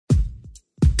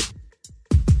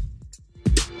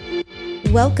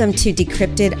Welcome to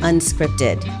Decrypted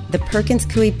Unscripted, the Perkins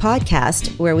Coie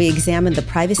podcast where we examine the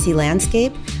privacy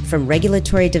landscape from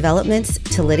regulatory developments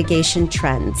to litigation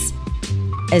trends.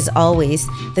 As always,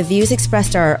 the views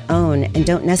expressed are our own and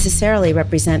don't necessarily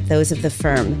represent those of the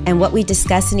firm, and what we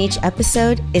discuss in each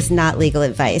episode is not legal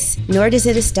advice, nor does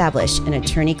it establish an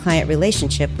attorney-client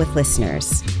relationship with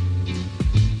listeners.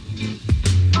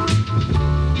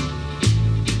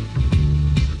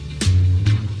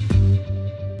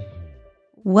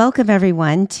 Welcome,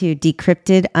 everyone, to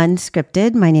Decrypted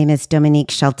Unscripted. My name is Dominique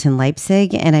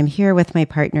Shelton-Leipzig, and I'm here with my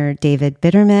partner, David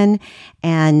Bitterman,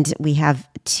 and we have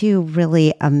two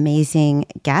really amazing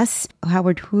guests,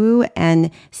 Howard Hu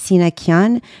and Sina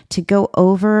Kian, to go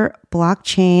over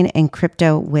blockchain and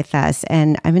crypto with us.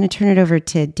 And I'm going to turn it over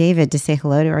to David to say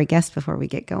hello to our guests before we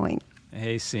get going.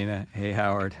 Hey, Sina. Hey,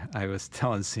 Howard. I was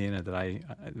telling Sina that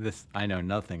I know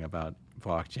nothing about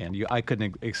blockchain. I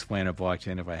couldn't explain a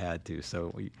blockchain if I had to.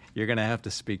 So you're going to have to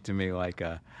speak to me like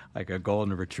a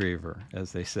golden retriever,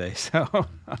 as they say. So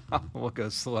we'll go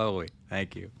slowly.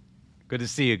 Thank you. Good to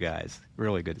see you guys.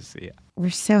 Really good to see you.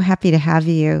 We're so happy to have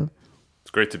you.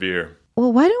 It's great to be here.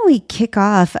 Well, why don't we kick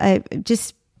off?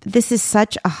 This is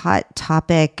such a hot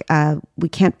topic. We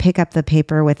can't pick up the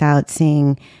paper without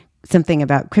seeing something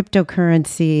about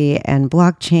cryptocurrency and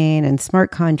blockchain and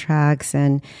smart contracts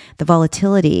and the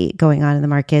volatility going on in the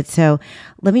market. So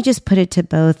let me just put it to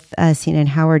both Sina and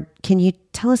Howard. Can you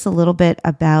tell us a little bit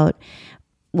about,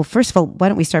 well, first of all, why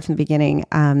don't we start from the beginning,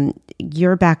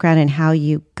 your background and how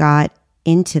you got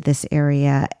into this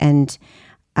area, and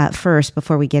first,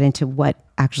 before we get into what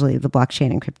actually the blockchain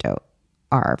and crypto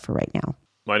are for right now.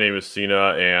 My name is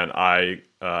Sina, and I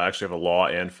actually have a law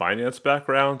and finance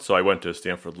background. So I went to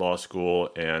Stanford Law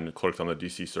School and clerked on the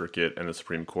DC Circuit and the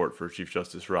Supreme Court for Chief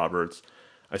Justice Roberts.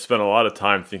 I spent a lot of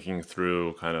time thinking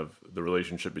through kind of the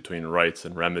relationship between rights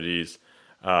and remedies.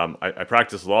 I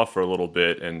practiced law for a little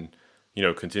bit and,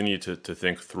 continue to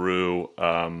think through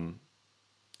how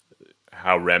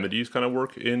remedies kind of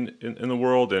work in the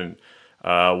world. And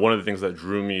one of the things that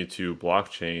drew me to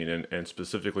blockchain and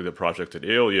specifically the project at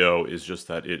Aleo is just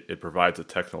that it provides a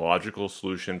technological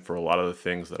solution for a lot of the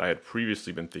things that I had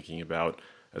previously been thinking about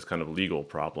as kind of legal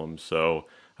problems. So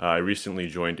I recently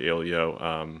joined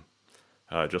Aleo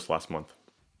just last month.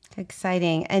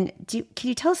 Exciting. And can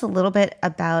you tell us a little bit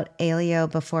about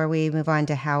Aleo before we move on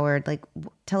to Howard?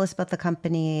 Tell us about the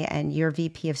company and your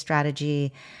VP of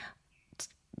strategy.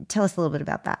 Tell us a little bit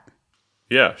about that.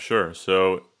 Yeah, sure.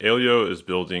 So Aleo is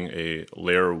building a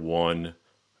layer 1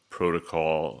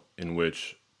 protocol in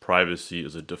which privacy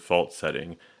is a default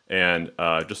setting. And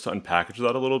just to unpackage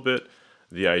that a little bit,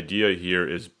 the idea here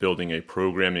is building a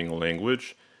programming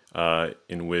language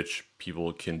in which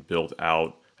people can build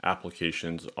out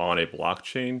applications on a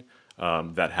blockchain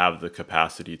that have the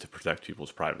capacity to protect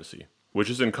people's privacy, which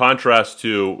is in contrast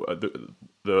to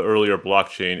the earlier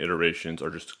blockchain iterations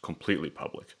are just completely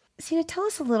public. Sina, tell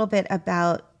us a little bit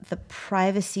about the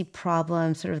privacy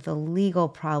problem, sort of the legal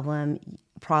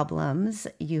problems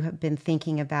you have been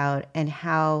thinking about and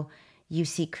how you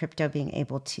see crypto being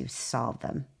able to solve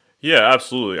them. Yeah,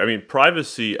 absolutely. I mean,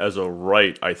 privacy as a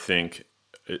right, I think,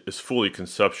 is fully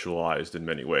conceptualized in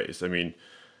many ways. I mean,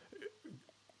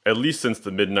 at least since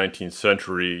the mid-19th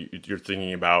century, you're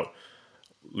thinking about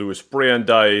Louis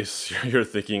Brandeis, you're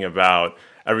thinking about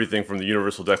everything from the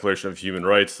Universal Declaration of Human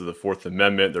Rights to the Fourth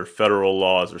Amendment. Their federal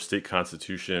laws, their state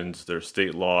constitutions, their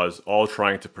state laws, all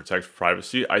trying to protect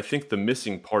privacy. I think the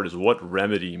missing part is what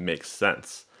remedy makes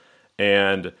sense.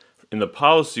 And in the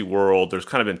policy world, there's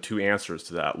kind of been two answers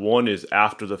to that. One is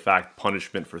after the fact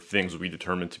punishment for things we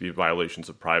determine to be violations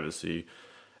of privacy.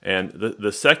 And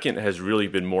the second has really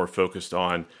been more focused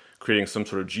on creating some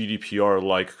sort of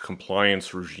GDPR-like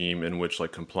compliance regime in which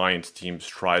compliance teams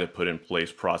try to put in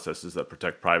place processes that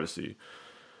protect privacy.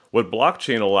 What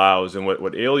blockchain allows and what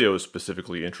Aleo is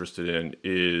specifically interested in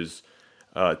is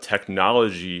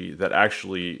technology that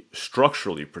actually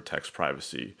structurally protects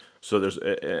privacy. So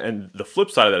and the flip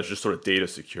side of that is just sort of data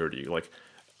security,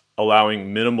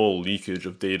 allowing minimal leakage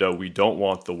of data we don't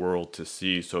want the world to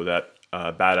see so that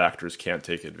bad actors can't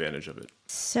take advantage of it.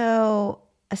 So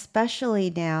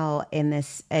especially now in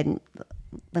this, and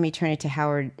let me turn it to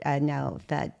Howard now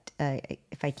that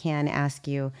if I can ask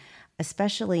you,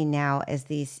 especially now as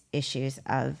these issues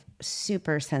of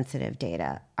super sensitive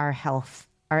data, our health,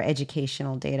 our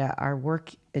educational data, our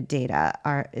work data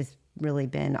is really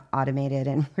been automated,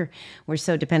 and we're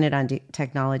so dependent on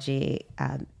technology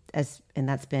and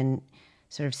that's been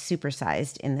sort of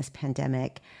supersized in this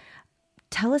pandemic.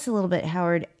 Tell us a little bit,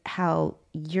 Howard, how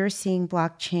you're seeing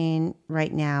blockchain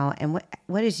right now, and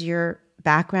what is your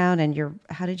background and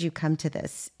how did you come to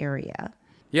this area?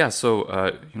 Yeah,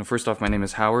 so first off, my name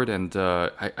is Howard, and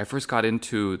I first got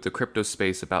into the crypto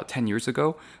space about 10 years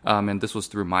ago, and this was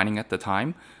through mining at the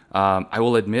time. I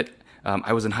will admit,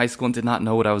 I was in high school and did not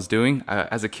know what I was doing.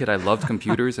 As a kid, I loved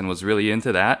computers and was really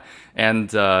into that.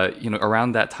 And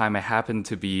around that time, I happened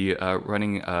to be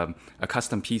running a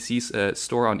custom PC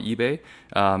store on eBay,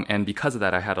 and because of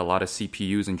that, I had a lot of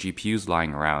CPUs and GPUs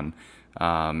lying around.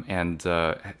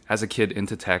 As a kid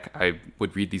into tech, I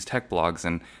would read these tech blogs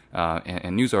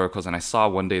and news articles, and I saw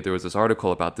one day there was this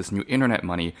article about this new internet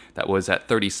money that was at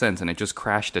 30 cents, and it just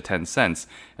crashed to 10 cents.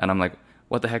 And I'm like,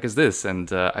 what the heck is this?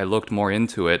 And I looked more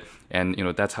into it, and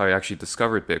that's how I actually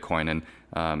discovered Bitcoin.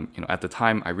 And at the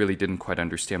time, I really didn't quite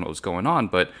understand what was going on,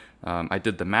 but I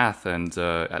did the math, and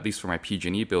at least for my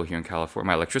PG&E bill here in California,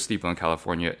 my electricity bill in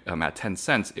California, at 10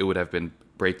 cents, it would have been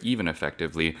break even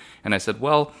effectively. And I said,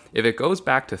 well, if it goes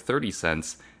back to 30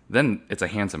 cents, then it's a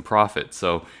handsome profit.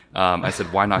 So I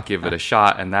said, why not give it a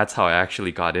shot? And that's how I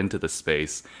actually got into the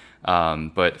space.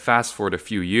 But fast forward a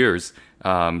few years,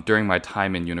 during my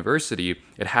time in university,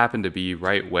 it happened to be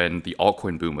right when the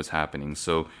altcoin boom was happening.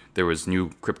 So there was new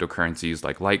cryptocurrencies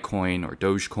like Litecoin or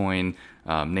Dogecoin,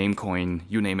 Namecoin,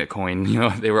 you name it coin,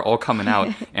 they were all coming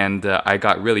out. And I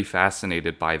got really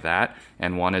fascinated by that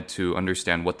and wanted to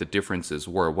understand what the differences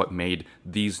were, what made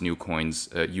these new coins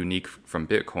unique from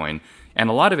Bitcoin. And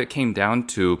a lot of it came down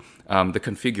to the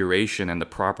configuration and the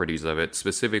properties of it,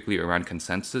 specifically around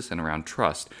consensus and around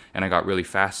trust. And I got really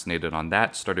fascinated on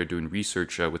that, started doing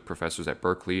research with professors at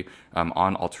Berkeley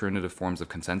on alternative forms of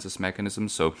consensus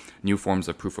mechanisms, so new forms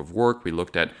of proof of work. We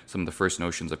looked at some of the first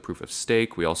notions of proof of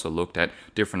stake. We also looked at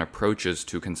different approaches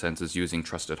to consensus using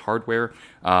trusted hardware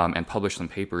and published some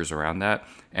papers around that.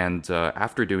 And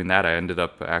after doing that, I ended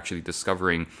up actually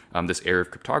discovering this area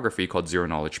of cryptography called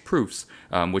zero-knowledge proofs,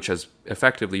 which has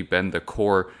effectively been the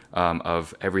core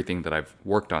of everything that I've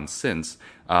worked on since.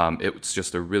 It's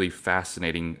just a really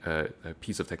fascinating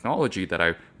piece of technology that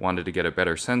I wanted to get a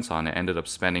better sense on. I ended up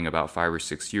spending about 5 or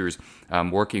 6 years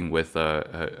working with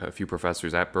a few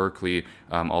professors at Berkeley,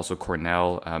 also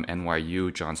Cornell,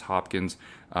 NYU, Johns Hopkins,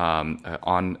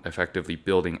 on effectively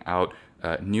building out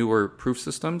newer proof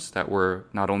systems that were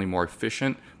not only more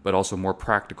efficient, but also more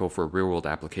practical for real-world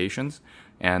applications.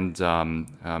 And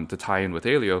to tie in with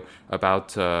Aleo,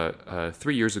 about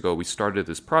 3 years ago, we started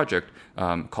this project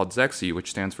called Zexe,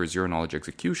 which stands for Zero Knowledge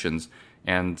Executions.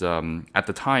 And at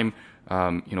the time,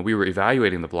 we were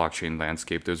evaluating the blockchain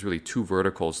landscape. There's really two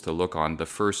verticals to look on. The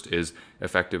first is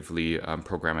effectively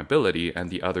programmability, and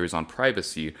the other is on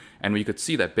privacy. And we could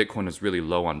see that Bitcoin was really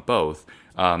low on both.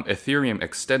 Ethereum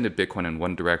extended Bitcoin in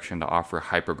one direction to offer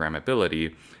high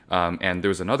programmability. And there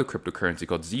was another cryptocurrency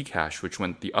called Zcash, which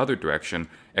went the other direction,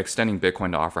 extending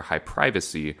Bitcoin to offer high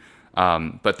privacy.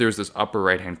 But there's this upper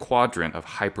right-hand quadrant of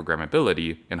high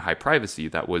programmability and high privacy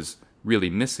that was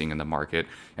really missing in the market.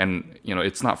 And,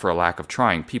 it's not for a lack of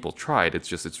trying. People tried.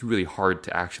 It's really hard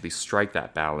to actually strike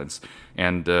that balance.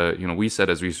 And, we said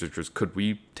as researchers, could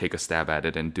we take a stab at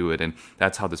it and do it? And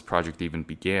that's how this project even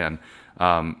began.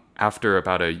 After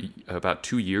about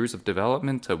 2 years of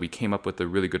development, we came up with a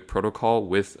really good protocol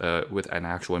with an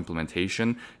actual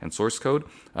implementation and source code.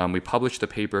 We published the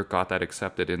paper, got that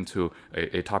accepted into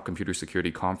a top computer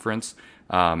security conference,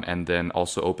 and then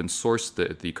also open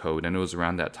sourced the code. And it was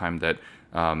around that time that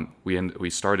we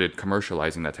started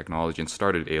commercializing that technology and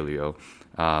started Aleo.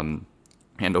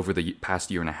 And over the past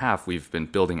year and a half, we've been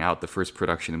building out the first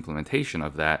production implementation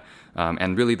of that.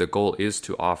 And really the goal is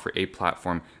to offer a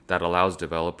platform that allows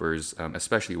developers,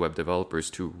 especially web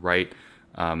developers, to write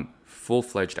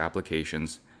full-fledged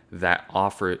applications that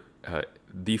offer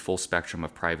the full spectrum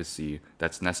of privacy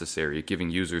that's necessary,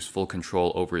 giving users full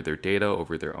control over their data,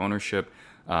 over their ownership,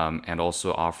 and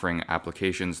also offering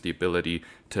applications the ability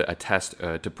to attest,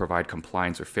 to provide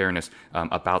compliance or fairness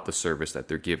about the service that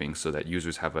they're giving, so that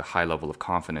users have a high level of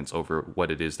confidence over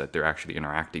what it is that they're actually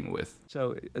interacting with.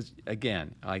 So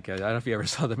again, like I don't know if you ever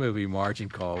saw the movie Margin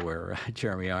Call, where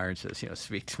Jeremy Irons says,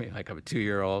 speak to me like I'm a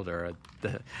 2-year-old or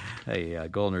a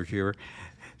golden retriever.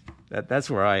 That's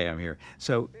where I am here.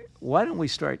 So why don't we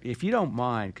start, if you don't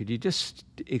mind, could you just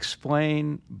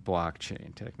explain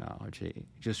blockchain technology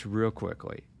just real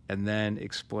quickly, and then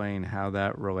explain how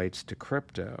that relates to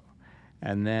crypto,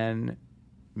 and then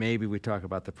maybe we talk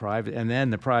about the private, and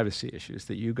then the privacy issues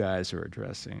that you guys are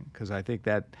addressing, because I think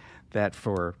that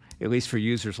for, at least for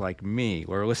users like me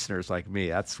or listeners like me,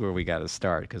 that's where we got to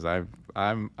start, because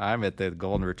I'm at the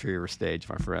golden retriever stage,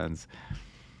 my friends.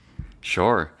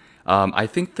 Sure. I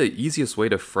think the easiest way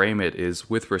to frame it is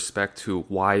with respect to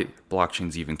why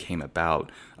blockchains even came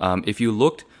about. If you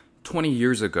looked 20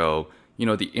 years ago,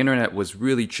 the internet was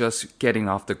really just getting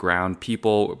off the ground.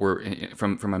 People were,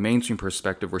 from a mainstream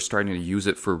perspective, were starting to use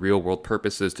it for real world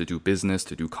purposes, to do business,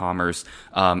 to do commerce.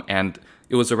 And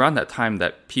it was around that time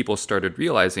that people started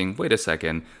realizing, wait a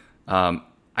second,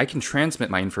 I can transmit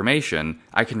my information,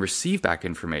 I can receive back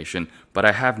information, but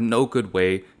I have no good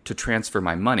way to transfer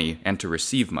my money and to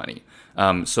receive money.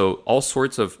 So all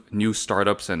sorts of new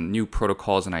startups and new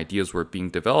protocols and ideas were being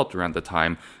developed around the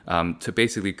time to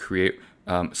basically create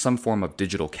some form of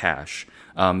digital cash.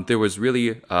 There was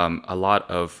really a lot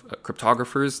of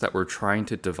cryptographers that were trying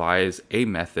to devise a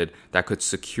method that could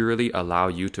securely allow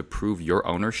you to prove your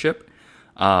ownership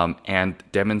and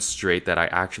demonstrate that I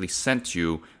actually sent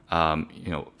you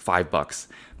 $5.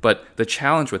 But the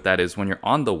challenge with that is when you're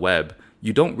on the web,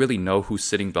 you don't really know who's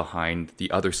sitting behind the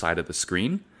other side of the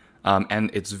screen.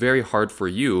 And it's very hard for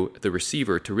you, the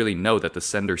receiver, to really know that the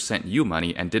sender sent you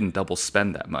money and didn't double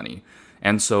spend that money.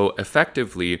 And so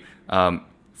effectively,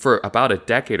 for about a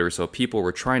decade or so, people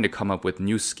were trying to come up with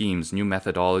new schemes, new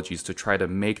methodologies to try to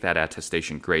make that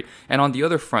attestation great. And on the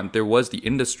other front, there was the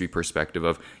industry perspective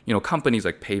of, companies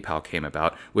like PayPal came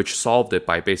about, which solved it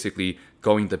by basically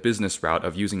going the business route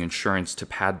of using insurance to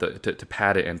pad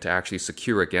it and to actually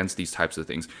secure against these types of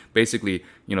things. Basically,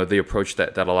 the approach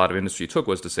that a lot of industry took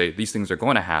was to say, these things are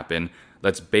going to happen.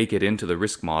 Let's bake it into the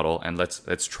risk model and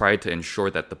let's try to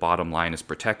ensure that the bottom line is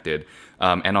protected.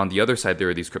 And on the other side, there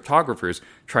are these cryptographers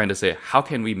trying to say, how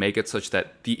can we make it such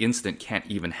that the instant can't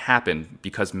even happen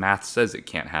because math says it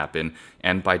can't happen?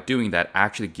 And by doing that,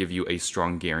 actually give you a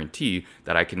strong guarantee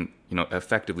that I can,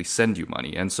 effectively send you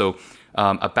money. And so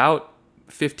about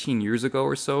 15 years ago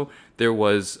or so, there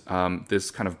was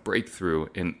this kind of breakthrough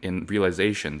in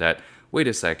realization that, wait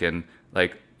a second,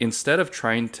 instead of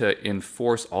trying to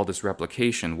enforce all this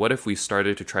replication, what if we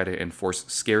started to try to enforce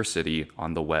scarcity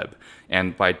on the web?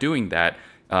 And by doing that,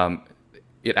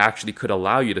 it actually could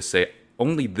allow you to say,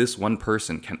 only this one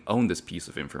person can own this piece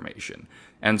of information.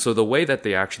 And so the way that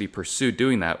they actually pursued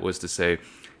doing that was to say,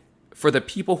 for the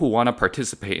people who want to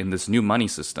participate in this new money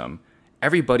system,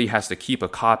 everybody has to keep a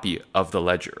copy of the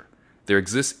ledger. There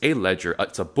exists a ledger.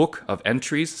 It's a book of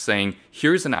entries saying,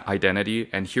 here's an identity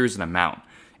and here's an amount.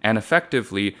 And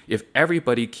effectively, if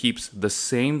everybody keeps the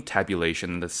same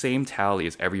tabulation, the same tally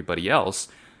as everybody else,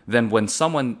 then when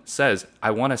someone says, I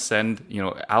want to send,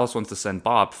 Alice wants to send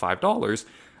Bob $5,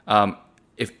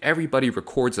 if everybody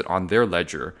records it on their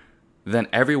ledger, then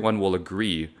everyone will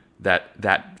agree that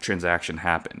that transaction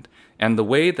happened. And the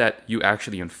way that you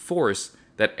actually enforce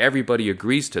that everybody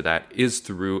agrees to that is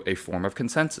through a form of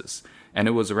consensus. And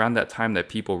it was around that time that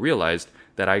people realized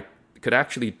that I could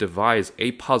actually devise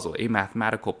a puzzle, a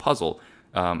mathematical puzzle,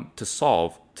 to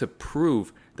solve, to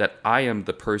prove that I am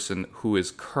the person who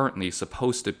is currently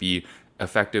supposed to be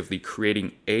effectively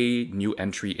creating a new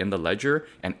entry in the ledger,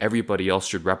 and everybody else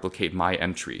should replicate my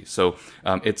entry. So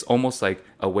it's almost like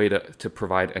a way to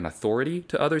provide an authority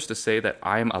to others to say that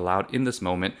I am allowed in this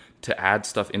moment to add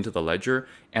stuff into the ledger.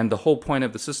 And the whole point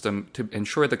of the system, to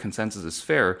ensure the consensus is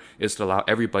fair, is to allow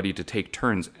everybody to take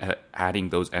turns at adding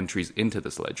those entries into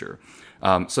this ledger.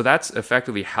 So that's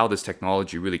effectively how this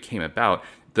technology really came about.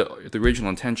 The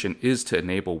original intention is to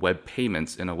enable web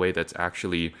payments in a way that's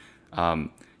actually,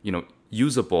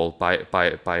 usable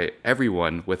by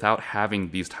everyone without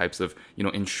having these types of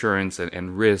insurance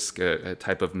and risk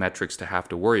type of metrics to have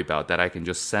to worry about, that I can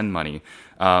just send money.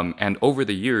 And over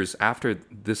the years, after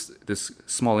this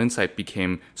small insight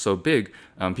became so big,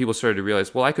 people started to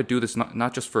realize, well, I could do this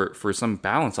not just for some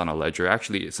balance on a ledger.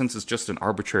 Actually, since it's just an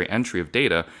arbitrary entry of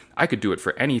data, I could do it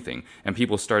for anything. And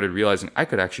people started realizing I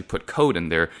could actually put code in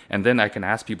there, and then I can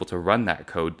ask people to run that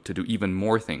code to do even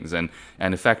more things. And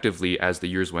effectively, as the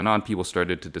years went on, people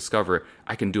started to discover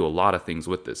I can do a lot of things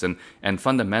with this. And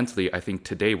fundamentally, I think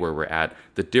today where we're at,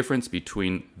 the difference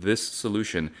between this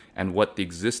solution and what the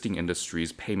existing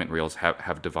industry's payment rails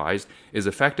have devised is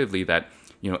effectively that,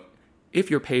 if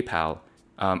you're PayPal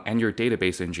and you're a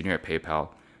database engineer at PayPal,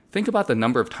 think about the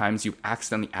number of times you've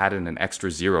accidentally added an extra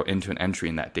zero into an entry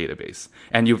in that database,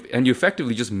 and you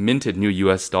effectively just minted new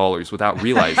US dollars without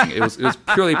realizing it. It was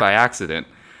purely by accident.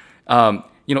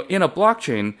 In a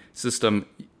blockchain system,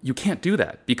 you can't do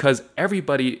that because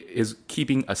everybody is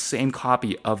keeping a same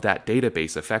copy of that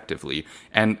database effectively.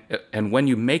 And when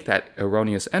you make that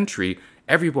erroneous entry,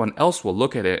 everyone else will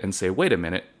look at it and say, wait a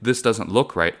minute, this doesn't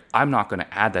look right. I'm not going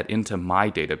to add that into my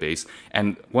database.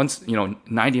 And once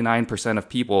 99% of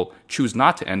people choose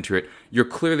not to enter it, you're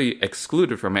clearly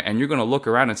excluded from it. And you're going to look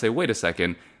around and say, wait a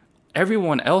second,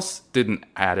 everyone else didn't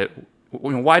add it.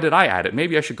 why did I add it?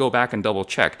 Maybe I should go back and double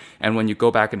check. And when you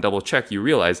go back and double check, you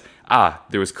realize,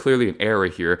 there was clearly an error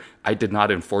here. I did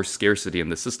not enforce scarcity in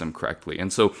the system correctly.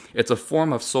 And so it's a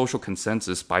form of social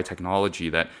consensus by technology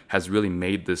that has really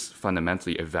made this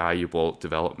fundamentally a valuable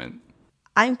development.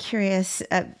 I'm curious,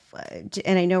 and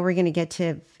I know we're going to get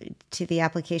to the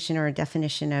application or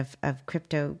definition of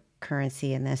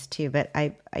cryptocurrency in this too, but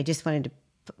I just wanted to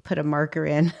put a marker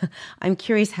in. I'm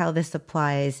curious how this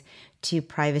applies to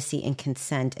privacy and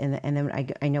consent, and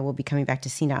then I know we'll be coming back to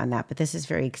Sina on that, but this is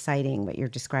very exciting what you're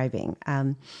describing.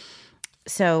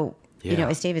 So,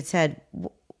 as David said,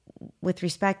 with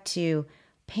respect to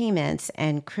payments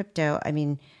and crypto, I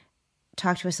mean,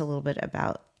 talk to us a little bit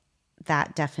about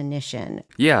that definition.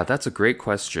 Yeah, that's a great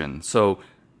question. So,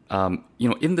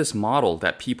 in this model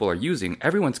that people are using,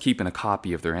 everyone's keeping a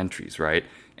copy of their entries, right?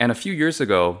 And a few years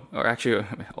ago, or actually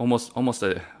almost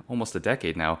a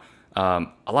decade now,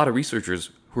 a lot of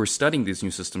researchers who are studying these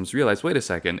new systems realized, wait a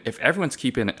second, if everyone's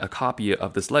keeping a copy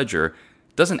of this ledger,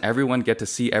 doesn't everyone get to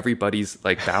see everybody's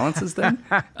balances then?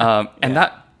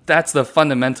 That's the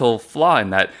fundamental flaw in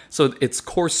that. So its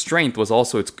core strength was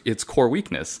also its core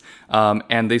weakness.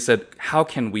 And they said, how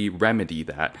can we remedy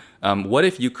that? What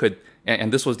if you could,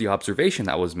 and this was the observation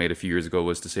that was made a few years ago,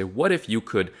 was to say, what if you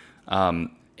could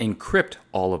encrypt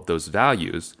all of those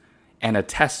values and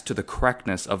attest to the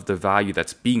correctness of the value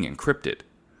that's being encrypted?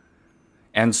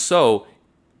 And so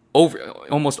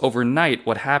almost overnight,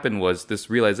 what happened was this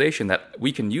realization that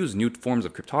we can use new forms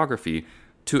of cryptography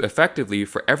to effectively,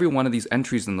 for every one of these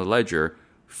entries in the ledger,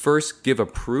 first give a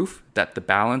proof that the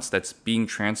balance that's being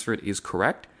transferred is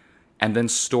correct, and then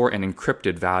store an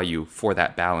encrypted value for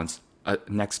that balance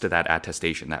next to that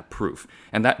attestation, that proof.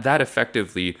 And that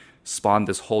effectively spawned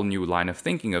this whole new line of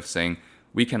thinking of saying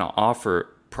we can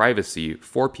offer privacy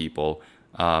for people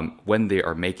when they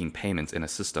are making payments in a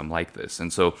system like this.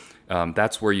 And so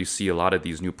that's where you see a lot of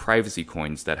these new privacy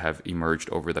coins that have emerged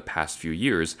over the past few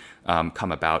years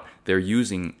come about. They're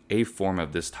using a form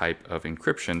of this type of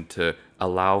encryption to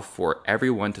allow for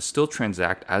everyone to still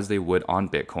transact as they would on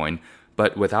Bitcoin,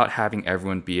 but without having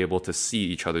everyone be able to see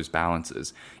each other's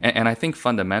balances. And I think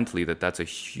fundamentally that's a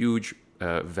huge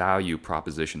value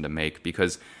proposition to make,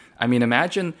 because I mean,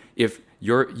 imagine if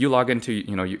you log into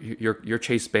your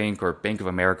Chase Bank or Bank of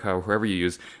America or whoever you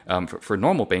use for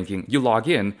normal banking. You log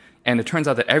in, and it turns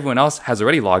out that everyone else has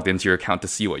already logged into your account to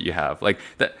see what you have. Like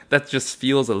that just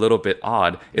feels a little bit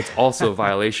odd. It's also a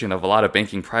violation of a lot of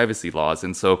banking privacy laws.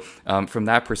 And so from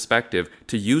that perspective,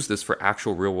 to use this for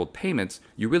actual real world payments,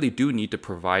 you really do need to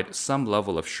provide some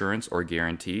level of assurance or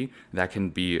guarantee that can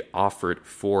be offered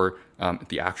for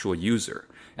the actual user.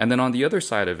 And then on the other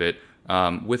side of it,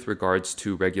 with regards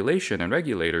to regulation and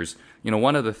regulators,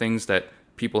 one of the things that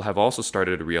people have also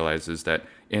started to realize is that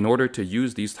in order to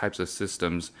use these types of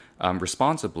systems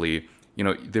responsibly,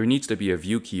 there needs to be a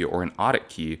view key or an audit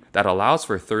key that allows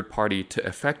for a third party to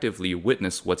effectively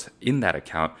witness what's in that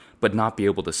account, but not be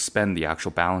able to spend the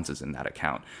actual balances in that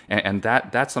account. And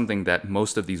that's something that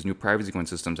most of these new privacy coin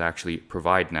systems actually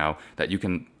provide now, that you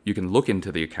can look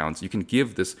into the accounts. You can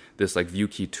give this view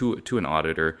key to an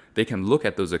auditor. They can look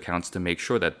at those accounts to make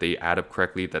sure that they add up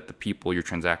correctly, that the people you're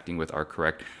transacting with are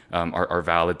correct, are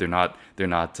valid. They're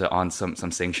not on some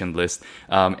sanctioned list,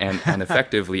 and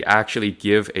effectively actually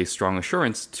give a strong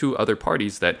assurance to other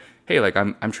parties that, hey,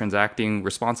 I'm transacting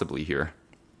responsibly here.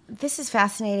 This is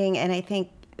fascinating, and I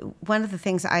think one of the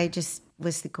things I just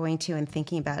was going to and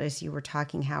thinking about as you were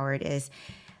talking, Howard, is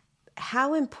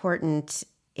how important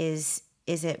is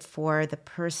it for the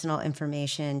personal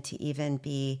information to even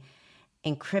be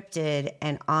encrypted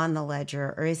and on the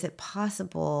ledger, or is it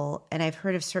possible? And I've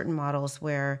heard of certain models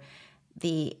where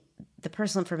the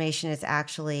personal information is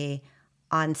actually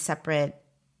on separate,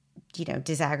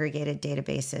 disaggregated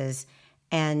databases,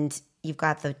 and you've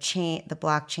got the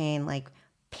blockchain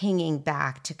pinging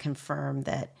back to confirm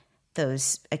that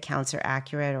those accounts are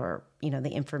accurate, or the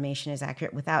information is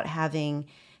accurate, without having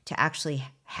to actually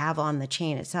have on the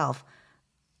chain itself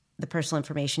the personal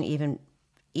information, even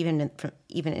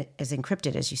as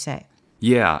encrypted as you say.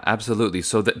 Yeah, absolutely.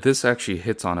 So this actually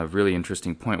hits on a really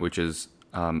interesting point, which is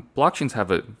blockchains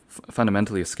have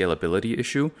fundamentally a scalability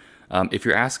issue. If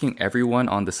you're asking everyone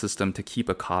on the system to keep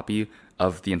a copy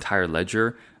of the entire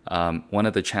ledger, one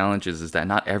of the challenges is that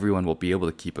not everyone will be able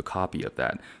to keep a copy of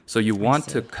that. So you want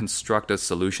to construct a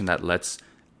solution that lets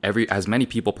as many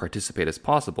people participate as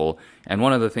possible. And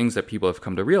one of the things that people have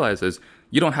come to realize is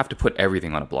you don't have to put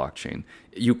everything on a blockchain.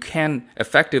 You can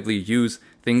effectively use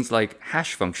things like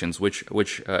hash functions, which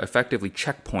effectively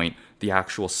checkpoint the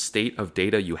actual state of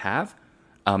data you have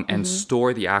and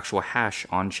store the actual hash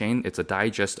on chain. It's a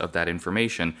digest of that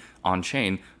information on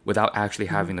chain without actually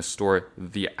having to store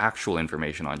the actual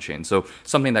information on chain. So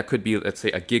something that could be, let's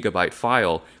say, a gigabyte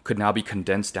file could now be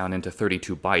condensed down into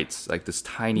 32 bytes, like this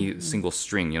tiny single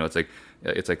string.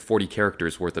 It's like 40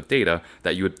 characters worth of data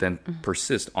that you would then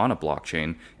persist on a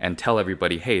blockchain and tell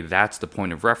everybody, hey, that's the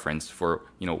point of reference for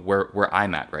where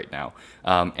I'm at right now.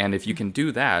 And if you can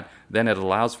do that, then it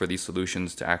allows for these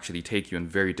solutions to actually take you in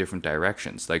very different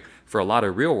directions. Like for a lot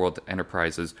of real world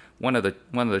enterprises, one of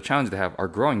the challenges they have are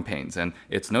growing pains, and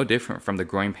it's no different from the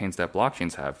growing pains that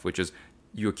blockchains have, which is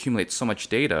you accumulate so much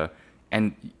data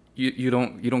and you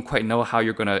don't quite know how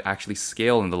you're going to actually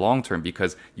scale in the long term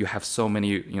because you have so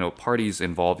many parties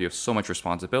involved. You have so much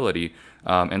responsibility,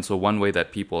 and so one way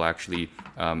that people actually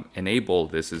enable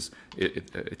this is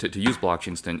to use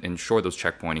blockchains to ensure those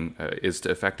checkpointing is to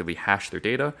effectively hash their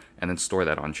data and then store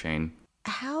that on chain.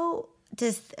 How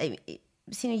does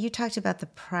Sina? You talked about the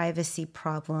privacy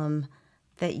problem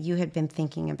that you had been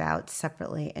thinking about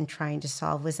separately and trying to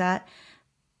solve. Was that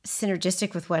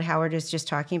synergistic with what Howard was just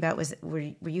talking about? Were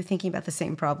you thinking about the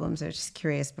same problems? I was just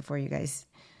curious before you guys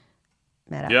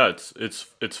met up. Yeah,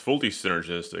 it's fully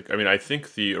synergistic. I mean, I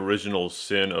think the original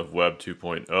sin of Web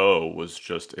 2.0 was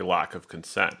just a lack of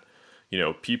consent.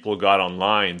 People got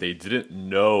online, they didn't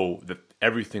know that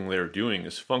everything they were doing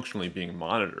is functionally being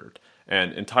monitored.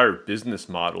 And entire business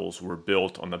models were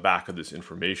built on the back of this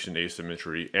information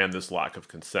asymmetry and this lack of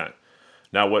consent.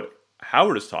 Now, what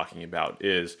Howard is talking about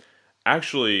is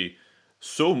actually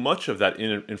so much of that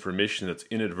information that's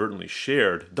inadvertently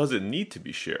shared doesn't need to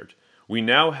be shared. We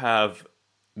now have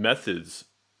methods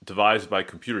devised by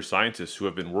computer scientists who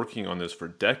have been working on this for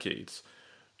decades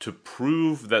to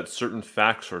prove that certain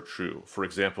facts are true. For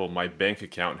example, my bank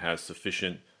account has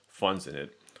sufficient funds in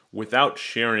it without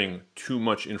sharing too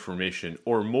much information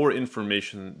or more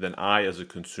information than I as a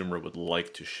consumer would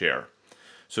like to share.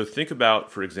 So think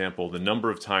about, for example, the number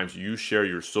of times you share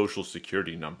your social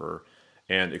security number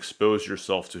and expose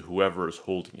yourself to whoever is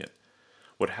holding it.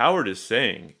 What Howard is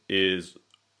saying is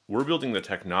we're building the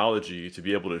technology to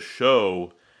be able to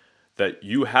show that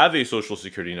you have a social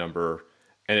security number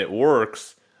and it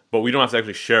works, but we don't have to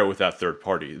actually share it with that third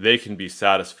party. They can be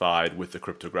satisfied with the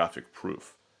cryptographic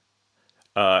proof.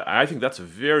 I think that's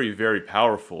very, very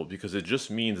powerful because it just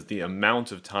means that the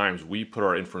amount of times we put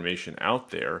our information out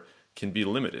there can be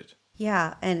limited.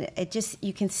 Yeah, and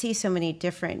you can see so many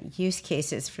different use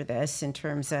cases for this in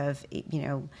terms of,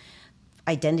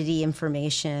 identity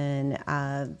information,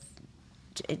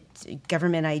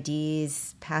 government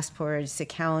IDs, passports,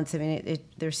 accounts. I mean,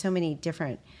 there's so many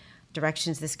different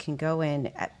directions this can go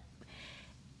in.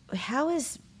 How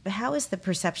has the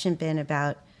perception been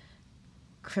about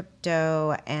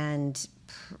crypto and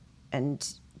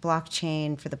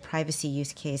blockchain for the privacy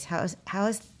use case? How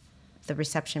is the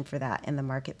reception for that in the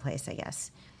marketplace, I guess,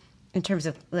 in terms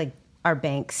of like our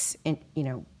banks,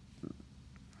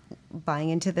 buying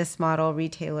into this model,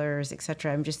 retailers, et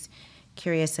cetera? I'm just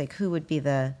curious, like who would be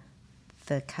the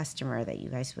customer that you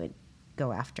guys would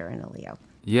go after in Aleo?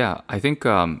 Yeah, I think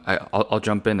I'll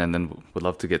jump in and then would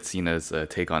love to get Sina's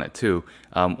take on it too.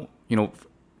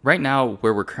 Right now,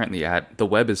 where we're currently at, the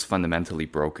web is fundamentally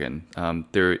broken.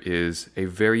 There is a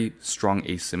very strong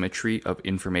asymmetry of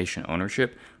information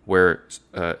ownership where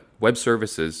web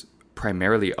services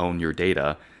primarily own your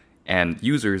data and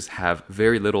users have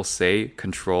very little say,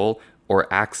 control,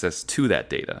 or access to that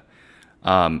data.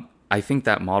 I think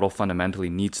that model fundamentally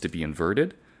needs to be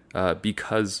inverted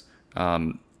because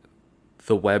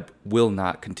the web will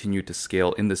not continue to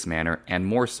scale in this manner, and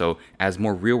more so as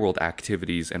more real-world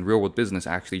activities and real-world business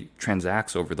actually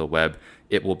transacts over the web,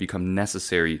 it will become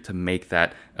necessary to make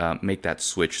that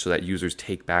switch so that users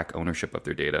take back ownership of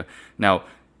their data. Now,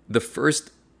 the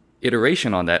first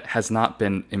iteration on that has not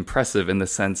been impressive in the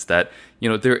sense that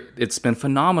it's been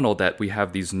phenomenal that we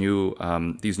have these new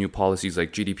policies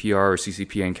like GDPR or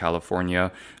CCPA in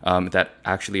California that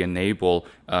actually enable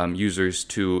users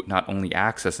to not only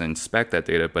access and inspect that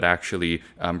data but actually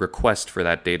request for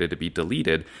that data to be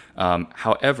deleted.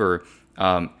 However,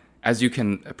 as you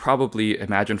can probably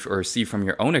imagine or see from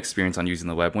your own experience on using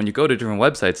the web, when you go to different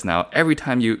websites now, every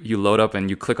time you load up and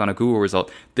you click on a Google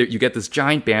result, you get this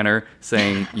giant banner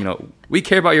saying, we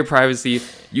care about your privacy.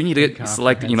 You need to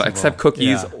select, accept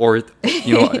cookies or,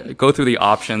 go through the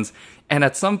options. And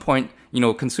at some point,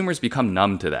 consumers become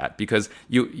numb to that because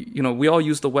we all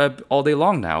use the web all day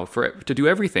long now to do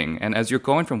everything. And as you're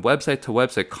going from website to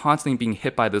website, constantly being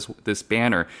hit by this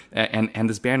banner and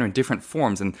this banner in different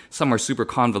forms, and some are super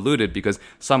convoluted because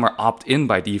some are opt-in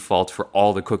by default for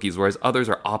all the cookies, whereas others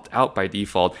are opt-out by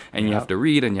default, and you have to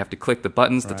read and you have to click the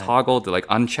buttons to toggle to like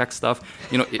uncheck stuff.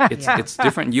 It's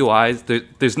different UIs.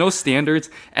 There's no standards,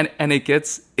 and it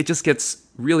just gets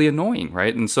really annoying,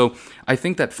 right? And so I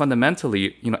think that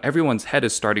fundamentally, everyone's head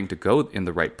is starting to go in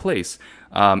the right place.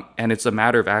 And it's a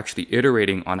matter of actually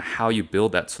iterating on how you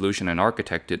build that solution and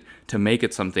architect it to make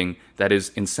it something that is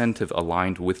incentive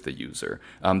aligned with the user.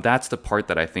 That's the part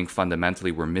that I think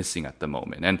fundamentally we're missing at the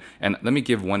moment. And let me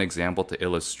give one example to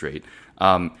illustrate.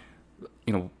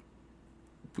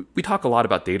 We talk a lot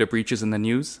about data breaches in the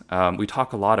news. We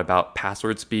talk a lot about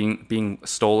passwords being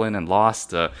stolen and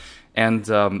lost. It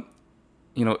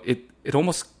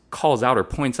almost calls out or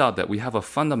points out that we have a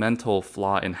fundamental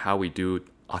flaw in how we do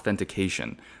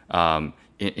authentication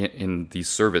in these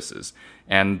services.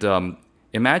 And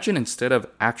imagine instead of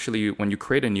actually, when you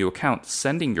create a new account,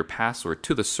 sending your password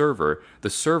to the server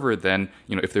then,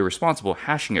 if they're responsible,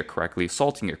 hashing it correctly,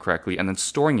 salting it correctly, and then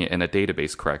storing it in a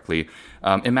database correctly.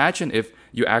 Imagine if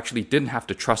you actually didn't have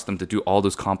to trust them to do all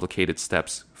those complicated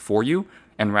steps for you,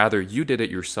 and rather you did it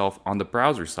yourself on the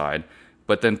browser side,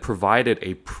 but then provided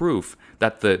a proof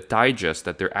that the digest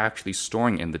that they're actually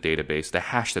storing in the database, the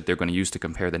hash that they're going to use to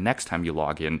compare the next time you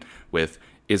log in with,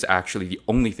 is actually the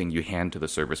only thing you hand to the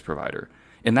service provider.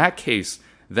 In that case,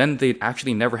 then they'd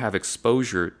actually never have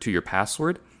exposure to your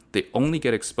password. They only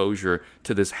get exposure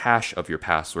to this hash of your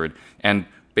password. And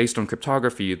based on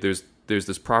cryptography, there's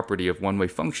this property of one-way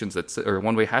functions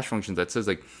one-way hash functions that says,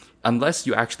 like, unless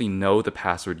you actually know the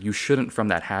password, you shouldn't from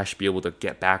that hash be able to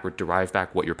get back or derive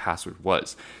back what your password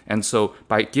was. And so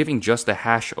by giving just the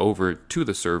hash over to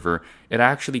the server, it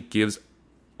actually gives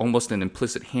almost an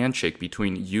implicit handshake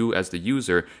between you as the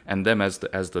user and them as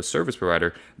the service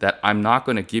provider, that I'm not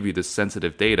going to give you this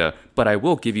sensitive data, but I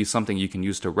will give you something you can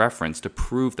use to reference to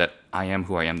prove that I am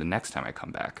who I am the next time I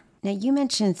come back. Now, you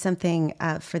mentioned something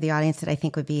for the audience that I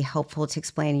think would be helpful to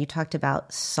explain. You talked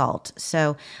about salt.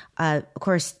 So, of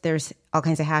course, there's all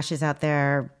kinds of hashes out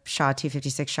there,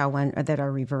 SHA-256, SHA-1, that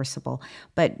are reversible.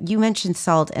 But you mentioned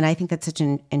salt, and I think that's such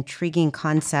an intriguing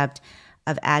concept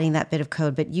of adding that bit of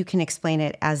code. But you can explain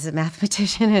it as a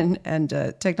mathematician and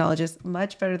technologist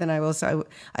much better than I will. So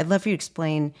I'd love for you to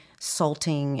explain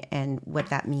salting and what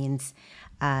that means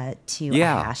to a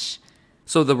hash.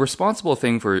 So the responsible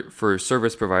thing for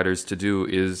service providers to do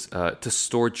is to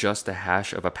store just the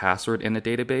hash of a password in a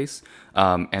database.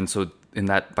 And so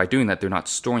by doing that, they're not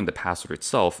storing the password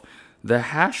itself. The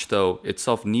hash, though,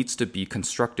 itself needs to be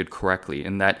constructed correctly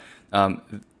in that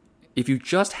if you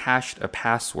just hashed a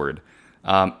password,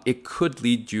 it could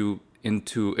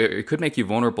it could make you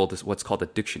vulnerable to what's called a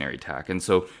dictionary attack. And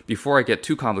so before I get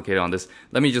too complicated on this,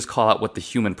 let me just call out what the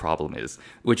human problem is,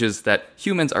 which is that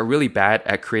humans are really bad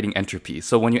at creating entropy.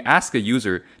 So when you ask a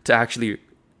user to actually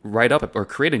write up or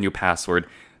create a new password,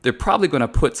 they're probably going to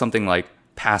put something like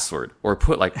password, or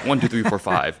put like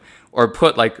 12345, or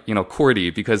put like,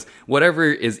 QWERTY, because whatever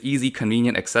is easy,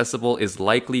 convenient, accessible is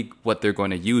likely what they're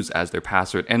going to use as their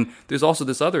password. And there's also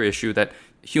this other issue that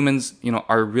humans,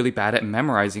 are really bad at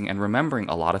memorizing and remembering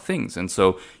a lot of things. And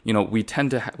so, we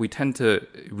tend to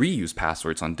reuse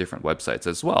passwords on different websites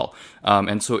as well.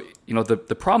 And so,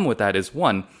 the problem with that is,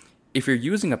 one, if you're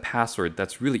using a password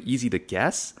that's really easy to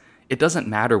guess, it doesn't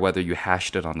matter whether you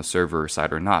hashed it on the server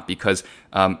side or not, because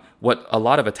what a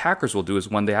lot of attackers will do is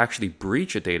when they actually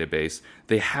breach a database,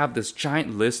 they have this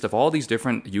giant list of all these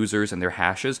different users and their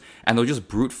hashes, and they'll just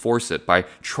brute force it by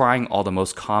trying all the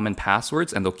most common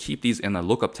passwords, and they'll keep these in a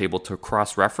lookup table to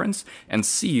cross-reference and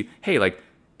see, hey, like,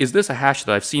 is this a hash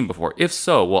that I've seen before? If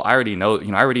so, well, I already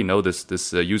know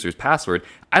this user's password.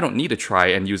 I don't need to try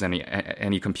and use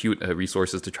any compute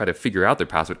resources to try to figure out their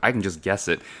password. I can just guess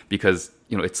it because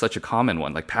it's such a common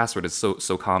one. Like, password is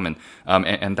so common,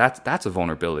 and that's a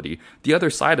vulnerability. The other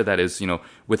side of that is,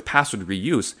 with password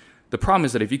reuse, the problem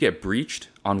is that if you get breached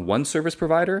on one service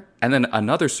provider and then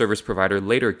another service provider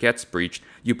later gets breached,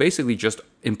 you basically just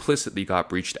implicitly got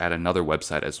breached at another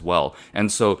website as well.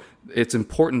 And so it's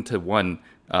important to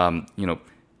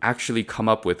actually come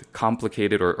up with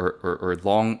complicated or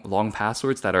long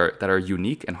passwords that are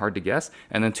unique and hard to guess,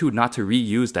 and then two, not to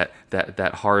reuse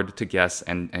that hard to guess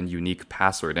and unique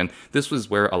password. And this was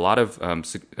where a lot of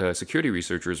security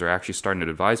researchers are actually starting to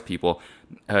advise people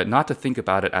not to think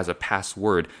about it as a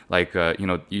password. Like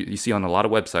you see on a lot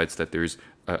of websites that there's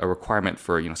a requirement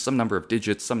for, some number of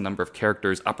digits, some number of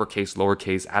characters, uppercase,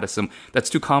 lowercase, add a symbol. That's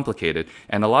too complicated.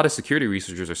 And a lot of security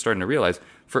researchers are starting to realize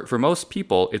for most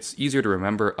people, it's easier to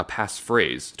remember a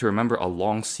passphrase, to remember a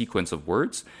long sequence of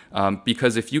words,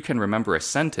 because if you can remember a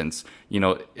sentence,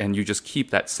 and you just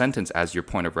keep that sentence as your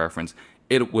point of reference,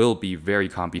 it will be very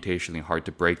computationally hard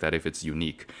to break that if it's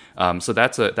unique. So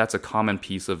that's a common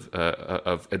piece of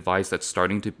advice that's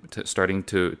starting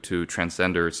to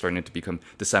transcend or starting to become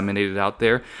disseminated out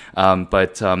there.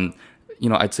 But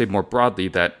I'd say more broadly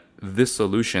that this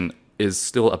solution is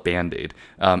still a band-aid,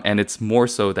 and it's more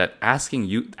so that asking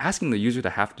the user to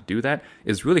have to do that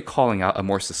is really calling out a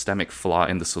more systemic flaw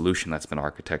in the solution that's been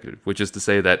architected, which is to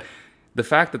say that the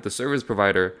fact that the service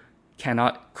provider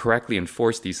cannot correctly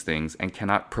enforce these things and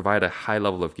cannot provide a high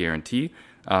level of guarantee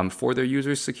for their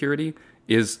users' security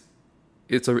it's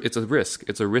a risk.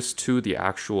 It's a risk to the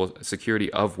actual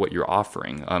security of what you're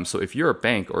offering. So if you're a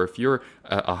bank, or if you're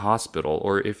a hospital,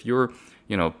 or if you're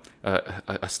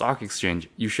a stock exchange,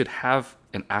 you should have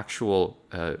an actual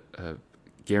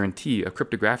guarantee, a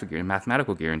cryptographic and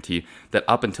mathematical guarantee that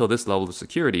up until this level of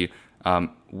security,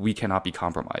 we cannot be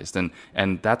compromised. And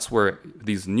that's where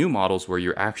these new models, where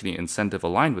you're actually incentive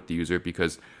aligned with the user,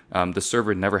 because the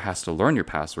server never has to learn your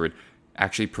password,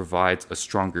 actually provides a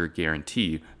stronger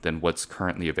guarantee than what's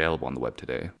currently available on the web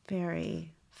today.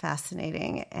 Very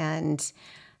fascinating. And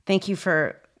thank you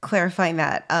for clarifying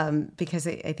that, because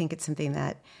I think it's something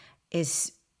that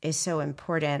is so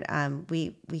important. I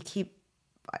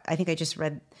think I just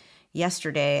read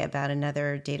yesterday about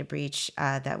another data breach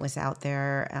that was out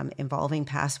there involving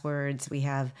passwords. We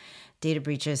have data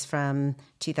breaches from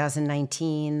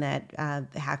 2019 that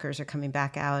hackers are coming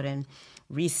back out and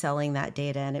reselling that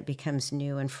data, and it becomes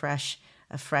new and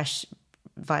a fresh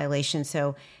violation.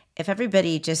 So if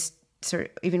everybody just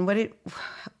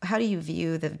how do you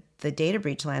view the data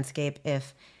breach landscape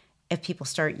if people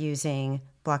start using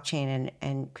blockchain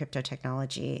and crypto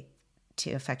technology to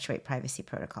effectuate privacy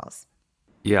protocols?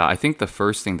 Yeah, I think the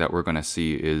first thing that we're going to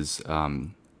see is,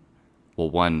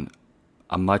 one,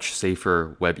 a much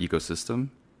safer web ecosystem,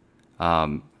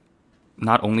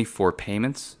 not only for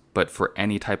payments, but for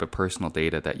any type of personal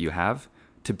data that you have,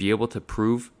 to be able to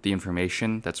prove the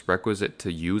information that's requisite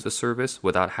to use a service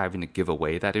without having to give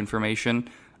away that information,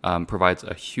 provides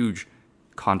a huge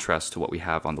contrast to what we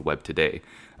have on the web today.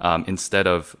 Instead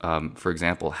of, for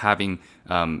example, having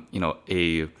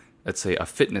let's say a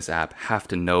fitness app have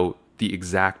to know the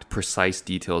exact precise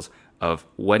details of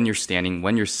when you're standing,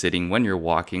 when you're sitting, when you're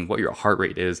walking, what your heart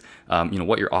rate is,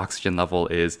 what your oxygen level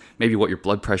is, maybe what your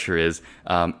blood pressure is,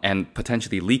 and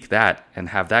potentially leak that and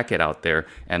have that get out there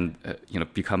and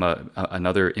become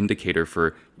another indicator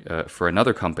for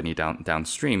another company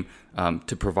downstream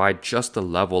to provide just the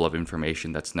level of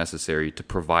information that's necessary to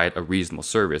provide a reasonable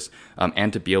service,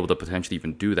 and to be able to potentially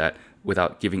even do that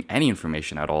without giving any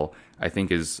information at all, I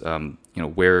think is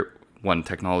where one,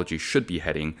 technology should be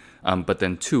heading, but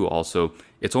then two, also,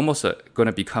 it's almost going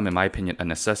to become, in my opinion, a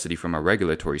necessity from a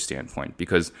regulatory standpoint,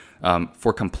 because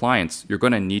for compliance, you're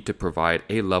going to need to provide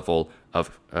a level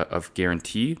of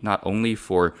guarantee, not only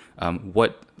for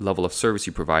what level of service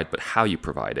you provide, but how you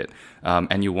provide it.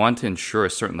 And you want to ensure a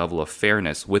certain level of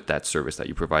fairness with that service that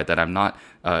you provide,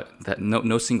 that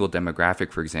no single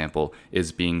demographic, for example,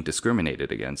 is being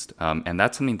discriminated against. And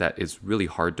that's something that is really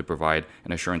hard to provide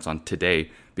an assurance on today,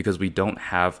 because we don't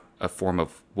have a form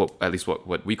of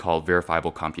what we call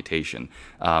verifiable computation.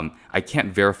 I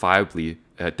can't verifiably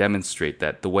demonstrate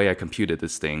that the way I computed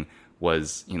this thing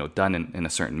was done in a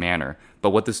certain manner.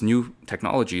 But what this new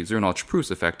technology, zero-knowledge proofs,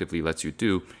 effectively lets you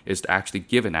do is to actually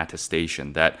give an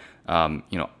attestation that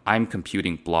I'm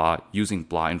computing blah using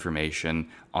blah information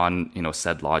on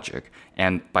said logic.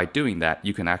 And by doing that,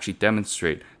 you can actually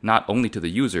demonstrate not only to the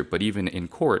user, but even in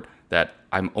court, that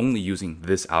I'm only using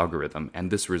this algorithm,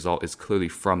 and this result is clearly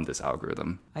from this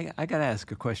algorithm. I got to ask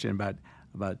a question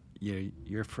about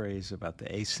your phrase about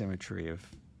the asymmetry of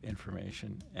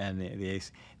information, and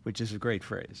which is a great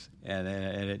phrase, and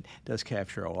it does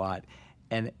capture a lot.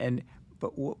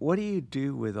 But what do you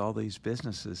do with all these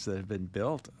businesses that have been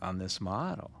built on this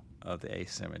model of the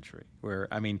asymmetry, where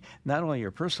not only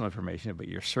your personal information, but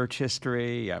your search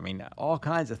history, all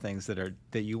kinds of things that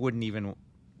you wouldn't even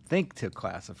think to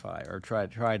classify or try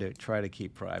to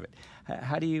keep private?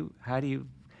 How do you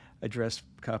address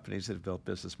companies that have built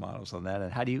business models on that,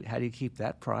 and how do you keep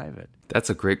that private? That's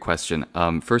a great question.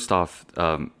 First off,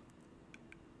 I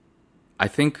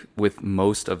think with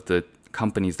most of the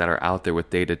companies that are out there with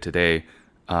data today,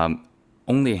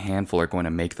 only a handful are going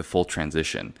to make the full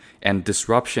transition. And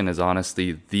disruption is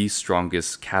honestly the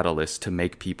strongest catalyst to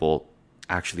make people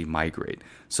actually migrate.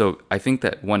 So I think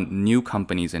that when new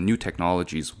companies and new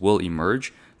technologies will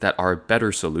emerge that are a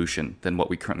better solution than what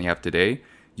we currently have today,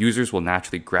 users will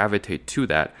naturally gravitate to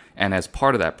that. And as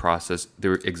part of that process,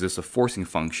 there exists a forcing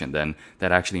function then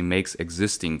that actually makes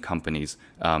existing companies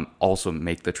also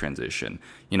make the transition.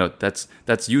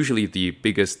 That's usually the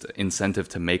biggest incentive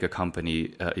to make a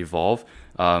company evolve.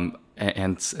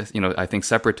 I think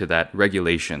separate to that,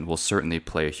 regulation will certainly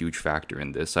play a huge factor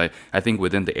in this. I think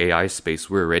within the AI space,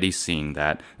 we're already seeing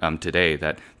that today,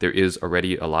 that there is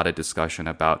already a lot of discussion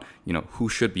about, who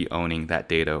should be owning that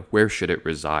data, where should it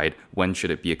reside, when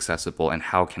should it be accessible, and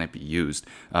how can it be used.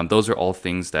 Those are all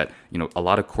things that, a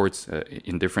lot of courts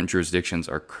in different jurisdictions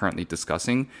are currently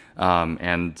discussing.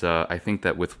 I think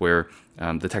that with where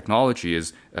the technology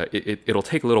is, it'll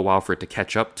take a little while for it to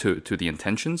catch up to the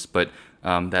intentions, but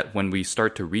that when we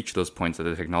start to reach those points that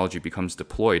the technology becomes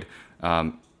deployed,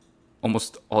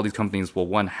 almost all these companies will,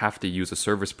 one, have to use a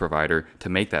service provider to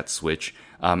make that switch.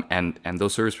 And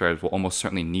those service providers will almost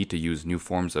certainly need to use new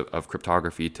forms of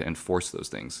cryptography to enforce those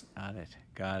things.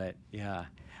 Got it. Yeah.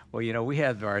 Well, we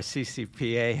have our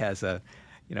CCPA has a,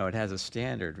 it has a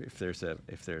standard. If there's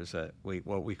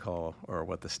what we call, or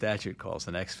what the statute calls,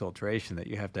 an exfiltration, that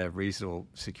you have to have reasonable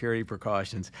security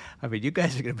precautions. I mean, you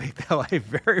guys are going to make that life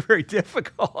very, very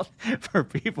difficult for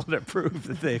people to prove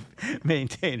that they've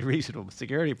maintained reasonable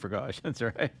security precautions,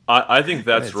 right? I think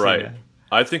that's right.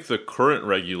 I think the current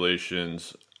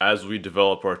regulations, as we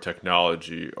develop our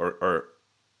technology, are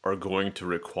going to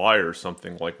require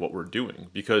something like what we're doing,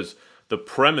 because the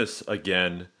premise,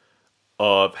 again,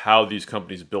 of how these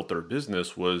companies built their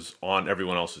business was on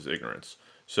everyone else's ignorance.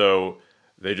 So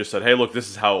they just said, hey, look, this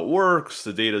is how it works.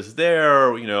 The data's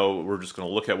there. We're just going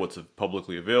to look at what's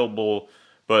publicly available.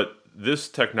 But this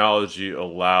technology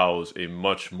allows a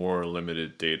much more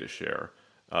limited data share.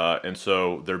 And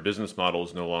so their business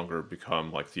models no longer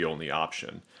become like the only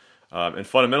option. And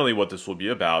fundamentally what this will be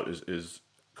about is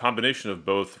combination of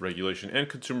both regulation and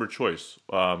consumer choice.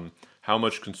 How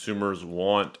much consumers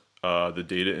want the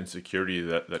data insecurity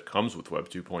that comes with Web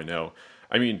 2.0.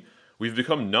 I mean, we've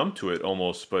become numb to it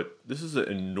almost, but this is an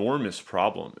enormous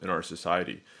problem in our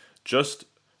society. Just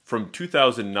from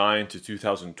 2009 to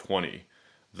 2020,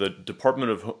 the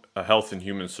Department of Health and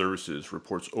Human Services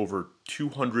reports over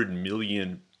 200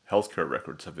 million healthcare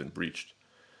records have been breached.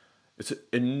 It's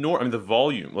enormous. I mean, the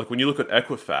volume, like when you look at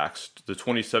Equifax, the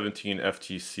 2017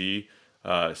 FTC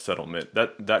settlement,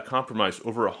 that compromised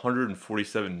over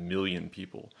 147 million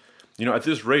people. At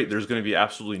this rate, there's going to be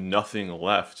absolutely nothing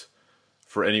left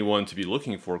for anyone to be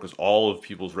looking for, because all of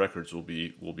people's records will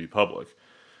be public.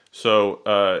 So,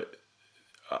 I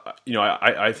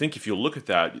think if you look at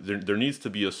that, there needs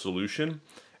to be a solution.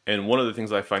 And one of the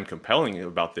things I find compelling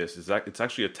about this is that it's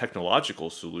actually a technological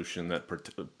solution that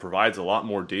provides a lot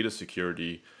more data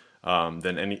security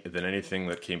than anything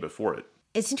that came before it.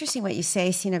 It's interesting what you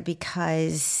say, Sina,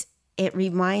 because it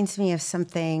reminds me of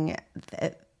something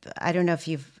that I don't know if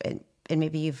and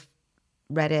maybe you've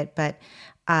read it, but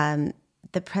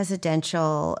the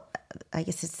presidential, I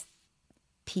guess it's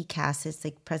PCAS, it's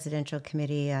like Presidential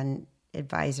Committee on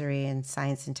Advisory and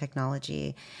Science and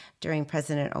Technology during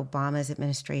President Obama's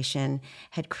administration,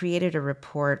 had created a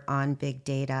report on big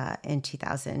data in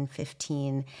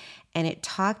 2015. And it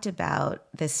talked about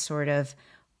this sort of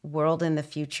world in the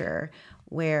future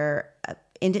where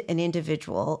an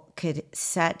individual could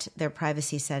set their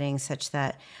privacy settings such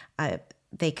that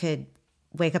they could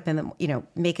wake up in the,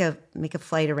 make a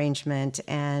flight arrangement,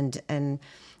 and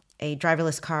a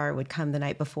driverless car would come the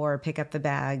night before, pick up the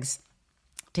bags,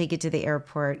 take it to the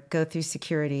airport, go through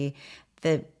security.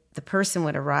 The person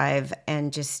would arrive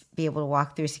and just be able to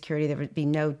walk through security. There would be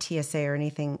no TSA or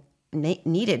anything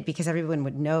needed, because everyone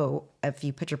would know, if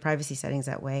you put your privacy settings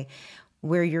that way,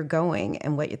 where you're going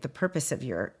and what the purpose of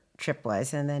your trip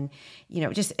was. And then,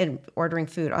 just in ordering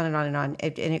food, on and on and on.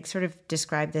 And it sort of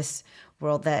described this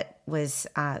world that was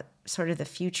sort of the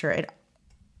future.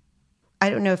 I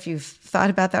don't know if you've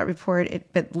thought about that report,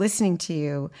 but listening to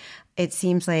you, it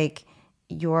seems like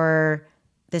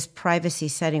this privacy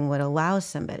setting would allow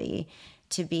somebody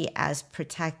to be as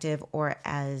protective or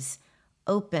as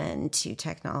open to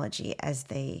technology as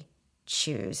they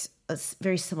choose. It's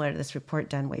very similar to this report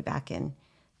done way back in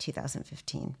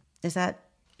 2015. Is that?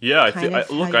 Yeah, I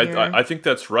think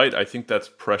that's right. I think that's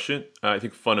prescient. I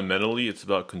think fundamentally it's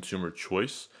about consumer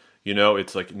choice.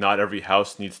 It's like not every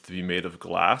house needs to be made of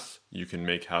glass. You can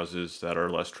make houses that are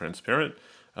less transparent.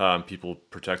 People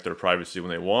protect their privacy when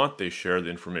they want. They share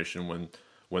the information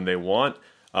when they want.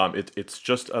 It's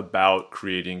just about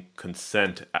creating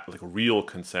consent, like real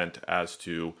consent, as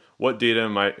to what data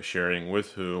am I sharing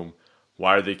with whom,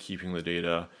 why are they keeping the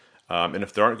data, And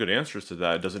if there aren't good answers to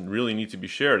that, it doesn't really need to be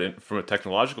shared. And from a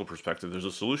technological perspective, there's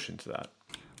a solution to that.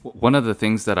 One of the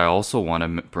things that I also want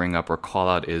to bring up or call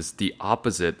out is the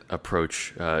opposite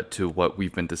approach to what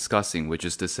we've been discussing, which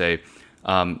is to say,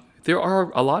 there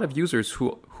are a lot of users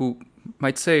who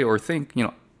might say or think,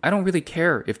 I don't really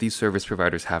care if these service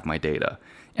providers have my data.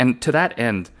 And to that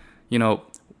end,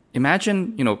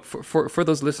 imagine, for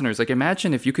those listeners, like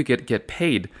imagine if you could get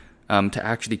paid to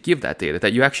actually give that data,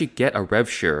 that you actually get a rev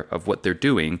share of what they're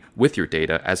doing with your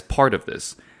data as part of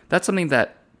this. That's something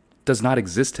that does not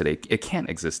exist today. It can't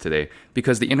exist today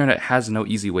because the internet has no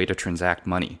easy way to transact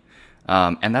money.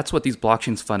 And that's what these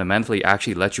blockchains fundamentally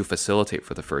actually let you facilitate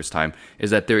for the first time,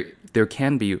 is that there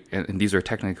can be, and these are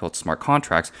technically called smart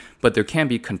contracts, but there can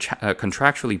be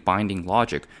contractually binding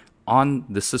logic on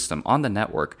the system, on the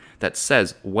network, that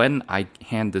says when I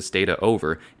hand this data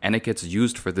over and it gets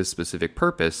used for this specific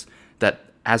purpose, that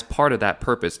as part of that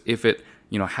purpose, if it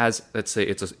has, let's say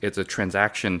it's a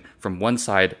transaction from one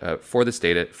side for this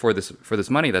data, for this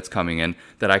money that's coming in,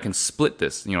 that I can split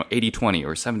this, 80-20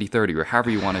 or 70-30 or however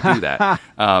you want to do that.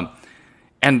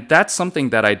 And that's something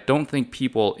that I don't think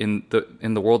people in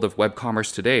the world of web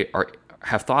commerce today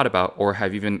have thought about or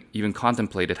have even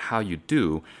contemplated how you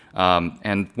do.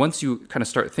 And once you kind of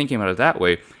start thinking about it that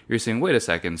way, you're saying, wait a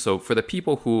second. So for the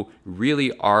people who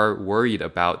really are worried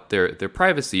about their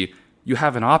privacy, you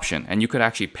have an option, and you could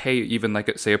actually pay even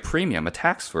like, say, a premium, a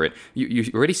tax for it.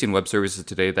 You already see in web services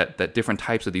today that different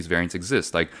types of these variants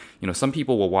exist. Like, some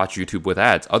people will watch YouTube with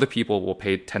ads. Other people will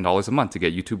pay $10 a month to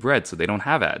get YouTube Red so they don't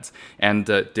have ads. And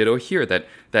ditto here, that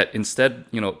instead,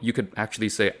 you could actually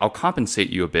say, I'll compensate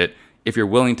you a bit if you're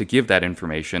willing to give that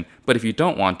information. But if you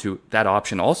don't want to, that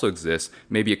option also exists.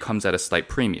 Maybe it comes at a slight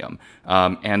premium.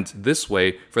 And this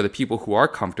way, for the people who are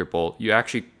comfortable, you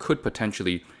actually could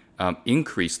potentially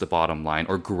increase the bottom line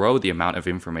or grow the amount of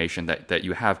information that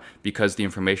you have, because the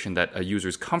information that a user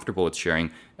is comfortable with sharing,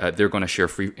 they're going to share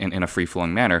in a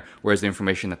free-flowing manner, whereas the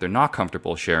information that they're not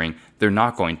comfortable sharing, they're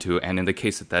not going to. And in the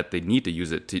case that they need to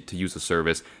use it to use a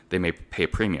service, they may pay a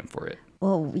premium for it.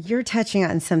 Well, you're touching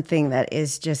on something that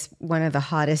is just one of the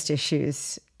hottest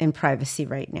issues in privacy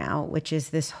right now, which is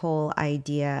this whole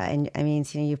idea. And I mean,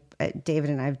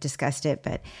 David and I have discussed it,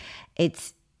 but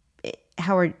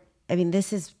Howard,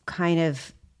 this is kind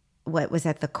of what was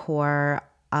at the core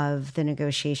of the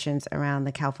negotiations around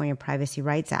the California Privacy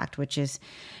Rights Act, which is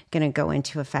going to go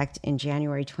into effect in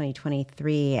January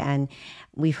 2023. And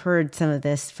we've heard some of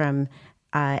this from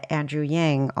Andrew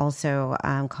Yang, also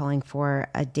calling for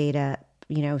a data,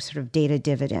 sort of data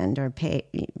dividend or pay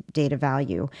data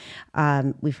value.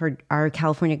 We've heard our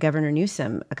California Governor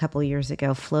Newsom a couple of years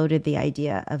ago floated the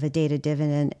idea of a data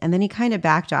dividend, and then he kind of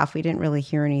backed off. We didn't really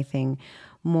hear anything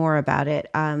more about it.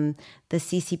 The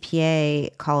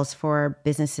CCPA calls for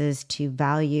businesses to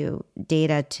value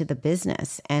data to the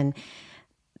business. And,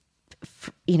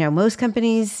 most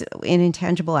companies in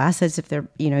intangible assets, if they're,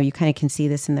 you kind of can see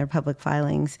this in their public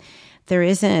filings, there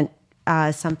isn't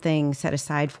something set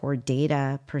aside for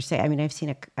data per se. I mean,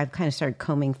 I've kind of started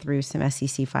combing through some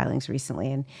SEC filings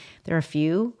recently, and there are a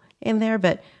few in there,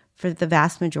 but for the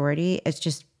vast majority, it's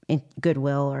just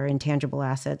goodwill or intangible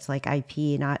assets like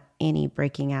IP, not any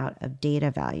breaking out of data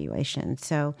valuation.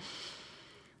 So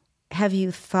have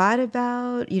you thought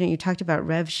about, you talked about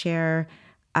rev share,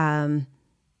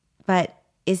 but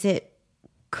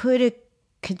could a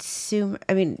consumer,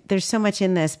 there's so much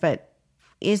in this, but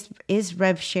is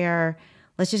rev share,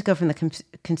 let's just go from the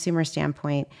consumer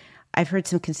standpoint. I've heard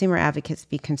some consumer advocates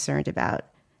be concerned about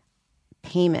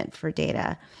payment for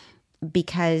data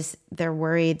because they're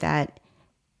worried that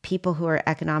people who are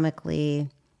economically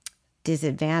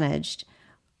disadvantaged,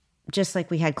 just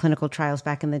like we had clinical trials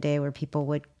back in the day where people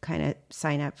would kind of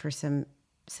sign up for some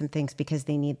things because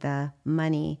they need the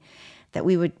money, that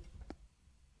we would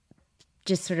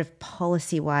just sort of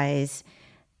policy-wise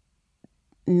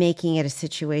making it a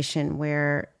situation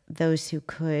where those who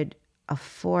could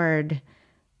afford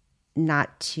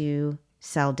not to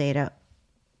sell data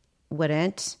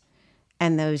wouldn't,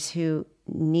 and those who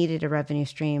needed a revenue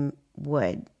stream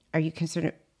would. Are you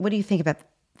concerned? What do you think about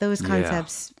those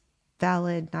concepts? Yeah.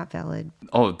 Valid, not valid?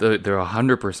 Oh, they're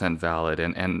 100% valid.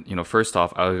 And first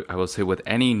off, I will say with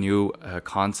any new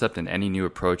concept and any new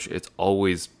approach, it's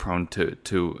always prone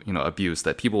to abuse,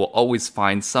 that people will always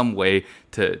find some way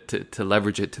to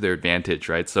leverage it to their advantage,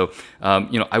 right? So,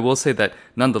 I will say that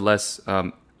nonetheless,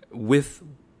 with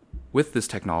this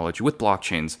technology, with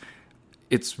blockchains,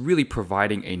 it's really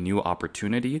providing a new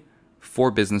opportunity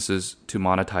for businesses to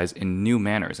monetize in new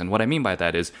manners. And what I mean by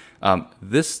that is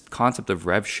this concept of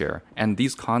rev share and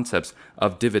these concepts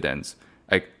of dividends,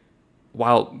 like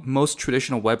while most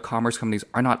traditional web commerce companies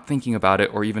are not thinking about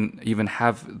it or even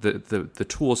have the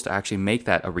tools to actually make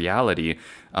that a reality,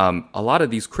 a lot of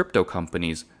these crypto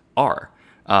companies are.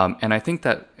 And I think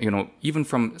that, even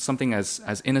from something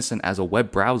as innocent as a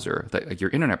web browser, like your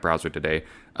internet browser today,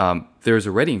 there's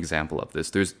already an example of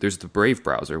this. There's the Brave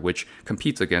browser, which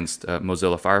competes against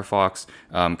Mozilla Firefox,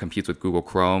 competes with Google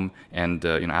Chrome, and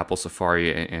Apple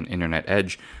Safari and Internet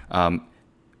Edge.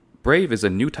 Brave is a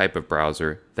new type of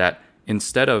browser that,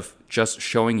 instead of just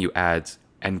showing you ads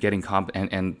and getting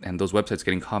and those websites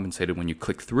getting compensated when you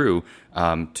click through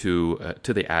to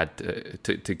the ad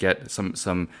to get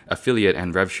some affiliate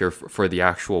and rev share for the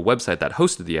actual website that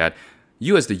hosted the ad,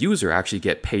 you as the user actually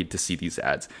get paid to see these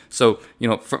ads. So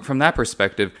from that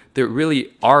perspective, there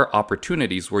really are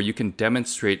opportunities where you can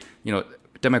demonstrate,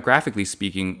 demographically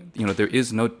speaking, there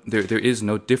is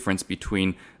no difference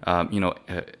between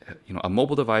a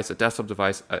mobile device, a desktop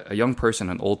device, a young person,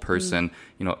 an old person.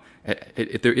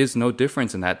 There is no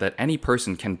difference in that any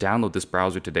person can download this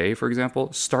browser today, for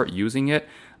example, start using it,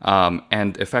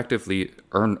 and effectively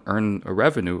earn a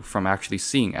revenue from actually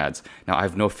seeing ads. Now, I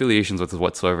have no affiliations with this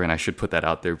whatsoever, and I should put that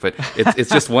out there, but it's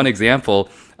just one example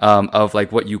of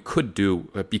like what you could do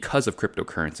because of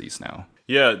cryptocurrencies now.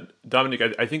 Yeah,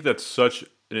 Dominique, I think that's such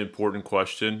an important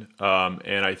question,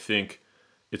 and I think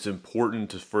it's important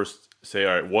to first say,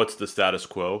 all right, what's the status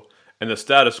quo? And the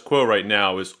status quo right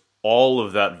now is all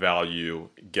of that value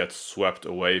gets swept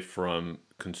away from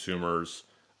consumers,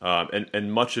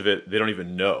 and much of it, they don't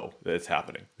even know that it's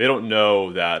happening. They don't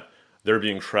know that they're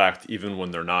being tracked even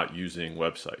when they're not using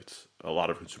websites. A lot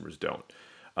of consumers don't.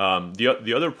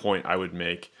 The other point I would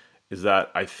make is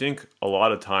that I think a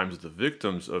lot of times the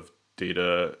victims of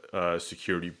data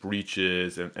security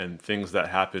breaches and things that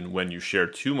happen when you share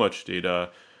too much data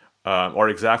are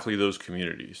exactly those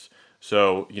communities.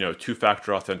 So,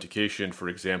 two-factor authentication, for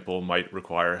example, might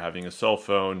require having a cell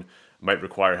phone, might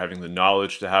require having the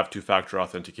knowledge to have two-factor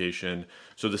authentication.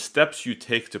 So the steps you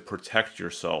take to protect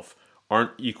yourself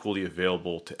aren't equally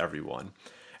available to everyone.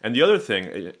 And the other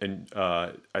thing, and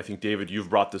I think, David,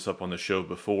 you've brought this up on the show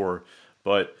before,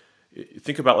 but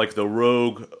think about like the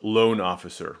rogue loan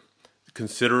officer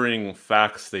considering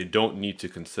facts they don't need to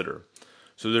consider.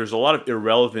 So there's a lot of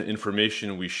irrelevant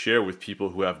information we share with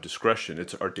people who have discretion.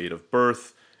 It's our date of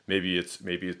birth, maybe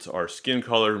it's our skin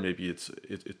color, maybe it's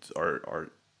our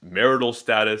marital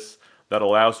status that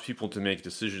allows people to make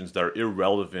decisions that are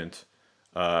irrelevant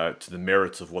to the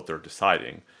merits of what they're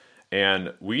deciding.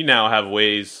 And we now have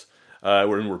ways,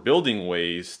 we're building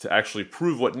ways to actually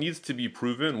prove what needs to be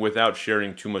proven without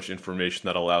sharing too much information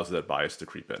that allows that bias to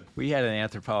creep in. We had an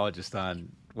anthropologist on,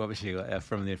 what was she,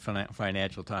 from the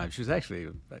Financial Times. She was actually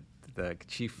the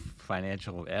chief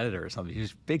financial editor or something. She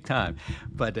was big time,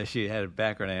 but she had a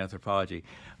background in anthropology.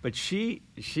 But she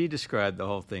described the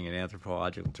whole thing in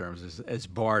anthropological terms as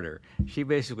barter. She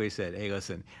basically said, hey,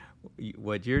 listen,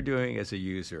 what you're doing as a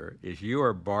user is you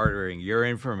are bartering your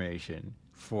information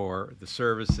for the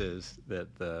services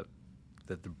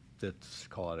let's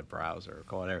call it a browser,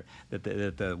 call it whatever, that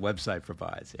the website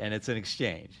provides, and it's an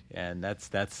exchange, and that's.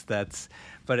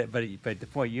 But the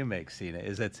point you make, Sina,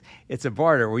 is that it's a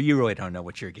barter where you really don't know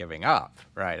what you're giving up,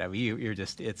 right? I mean, you're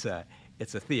just it's a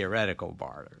theoretical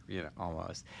barter,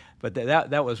 almost. But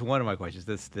that was one of my questions.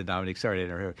 This the Dominique, sorry to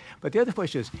interrupt. But the other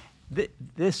question is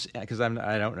this, because I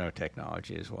don't know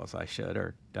technology as well as I should,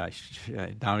 or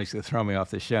Dominique's going to throw me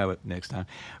off the show next time.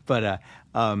 But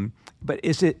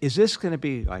is this going to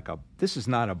be like this is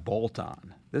not a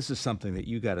bolt-on. This is something that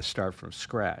you got to start from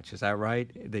scratch. Is that right?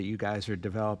 That you guys are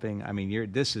developing? I mean,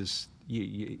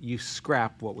 you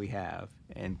scrap what we have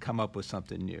and come up with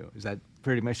something new. Is that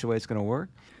pretty much the way it's going to work?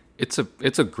 It's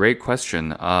a great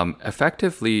question.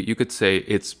 Effectively, you could say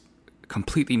it's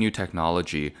completely new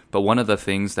technology, but one of the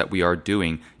things that we are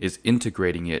doing is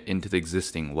integrating it into the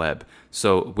existing web.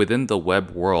 So within the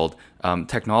web world,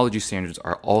 technology standards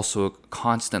are also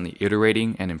constantly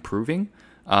iterating and improving.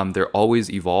 They're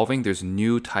always evolving. There's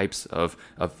new types of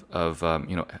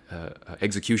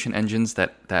execution engines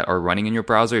that are running in your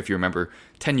browser. If you remember,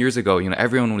 10 years ago,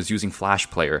 everyone was using Flash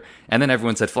Player, and then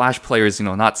everyone said Flash Player is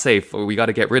not safe. We got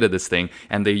to get rid of this thing,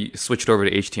 and they switched over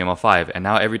to HTML5. And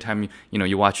now every time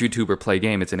you watch YouTube or play a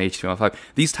game, it's in HTML5.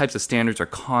 These types of standards are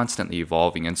constantly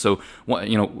evolving, and so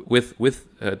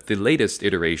with the latest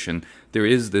iteration, there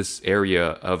is this area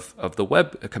of the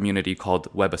web community called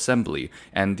WebAssembly,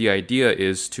 and the idea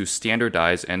is to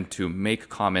standardize and to make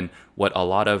common what a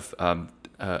lot of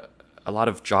a lot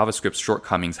of JavaScript's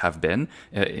shortcomings have been,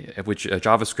 which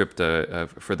JavaScript,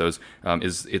 for those,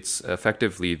 it's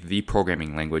effectively the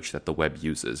programming language that the web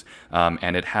uses.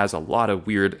 And it has a lot of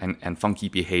weird and funky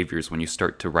behaviors when you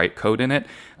start to write code in it.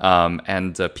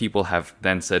 And people have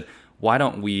then said, why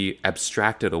don't we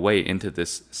abstract it away into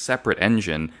this separate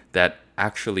engine that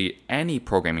actually any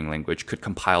programming language could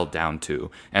compile down to?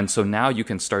 And so now you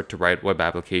can start to write web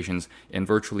applications in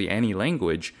virtually any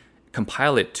language,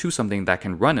 compile it to something that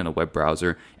can run in a web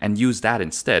browser, and use that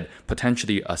instead,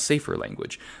 potentially a safer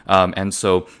language. And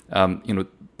so,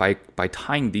 by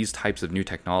tying these types of new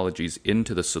technologies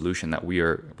into the solution that we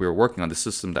are working on, the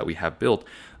system that we have built,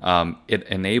 it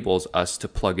enables us to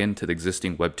plug into the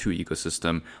existing Web 2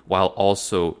 ecosystem while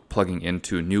also plugging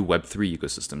into new Web 3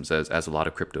 ecosystems, as a lot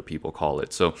of crypto people call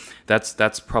it. So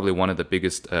that's probably one of the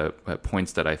biggest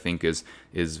points that I think is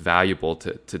valuable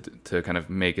to kind of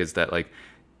make, is that like,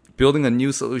 building a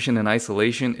new solution in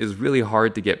isolation is really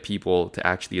hard to get people to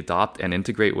actually adopt and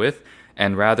integrate with.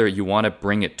 And rather, you want to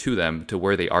bring it to them to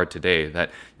where they are today.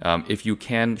 That if you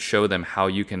can show them how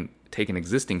you can take an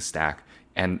existing stack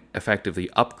and effectively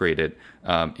upgrade it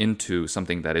into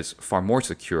something that is far more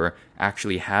secure,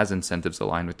 actually has incentives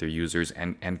aligned with their users,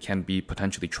 and can be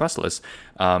potentially trustless,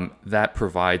 that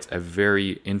provides a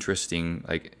very interesting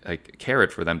like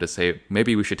carrot for them to say,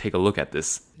 maybe we should take a look at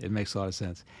this. It makes a lot of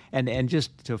sense. And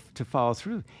just to follow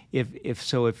through,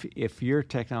 if your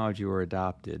technology were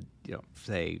adopted,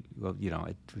 say, well,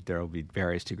 there will be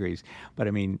various degrees, but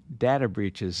I mean, data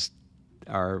breaches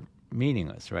are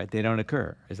meaningless, right? They don't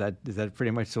occur. Is that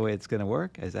pretty much the way it's going to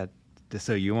work? Is that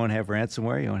so you won't have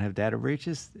ransomware, you won't have data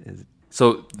breaches?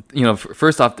 So,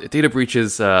 first off, data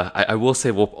breaches, I will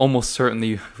say, will almost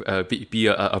certainly be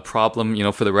a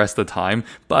problem, for the rest of the time.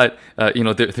 But,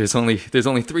 there's only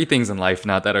three things in life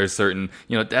now that are certain,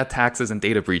 death, taxes, and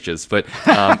data breaches. But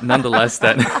nonetheless,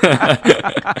 that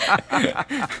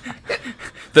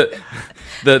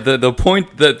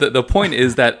the point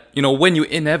is that, when you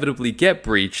inevitably get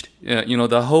breached,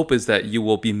 the hope is that you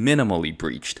will be minimally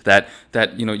breached, that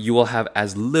you will have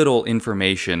as little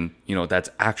information, that's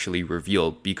actually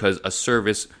revealed, because a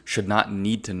service should not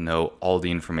need to know all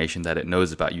the information that it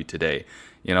knows about you today.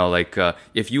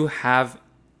 If you have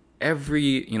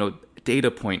every,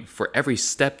 data point for every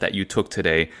step that you took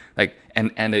today,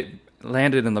 and it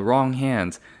landed in the wrong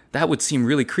hands, that would seem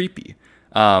really creepy.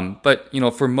 But,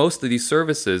 for most of these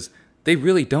services, they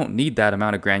really don't need that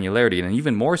amount of granularity. And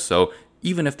even more so,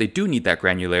 even if they do need that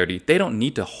granularity, they don't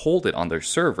need to hold it on their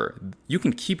server. You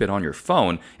can keep it on your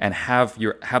phone and have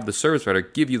the service provider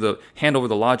give you hand over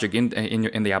the logic in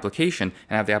the application,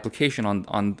 and have the application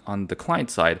on the client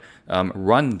side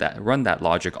run that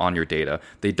logic on your data.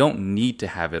 They don't need to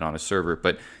have it on a server.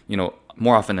 But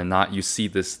more often than not, you see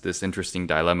this interesting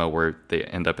dilemma where they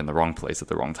end up in the wrong place at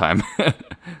the wrong time.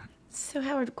 So,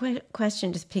 Howard,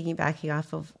 question, just piggybacking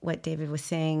off of what David was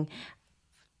saying.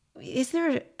 Is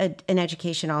there an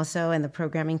education also in the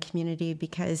programming community?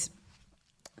 Because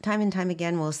time and time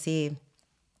again, we'll see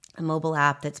a mobile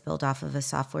app that's built off of a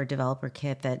software developer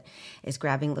kit that is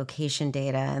grabbing location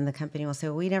data, and the company will say,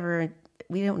 we don't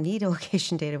need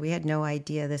location data. We had no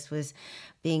idea this was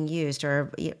being used.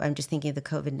 Or I'm just thinking of the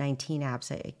COVID-19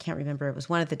 apps. I can't remember. It was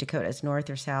one of the Dakotas, North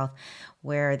or South,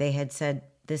 where they had said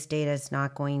this data is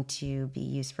not going to be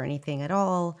used for anything at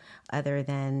all other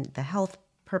than the health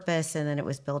purpose, and then it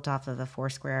was built off of a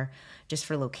Foursquare just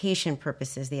for location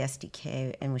purposes, the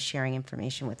SDK, and was sharing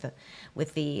information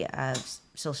with the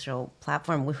social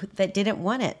platform that didn't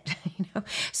want it.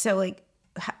 So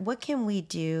what can we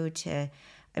do to?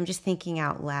 I'm just thinking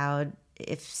out loud.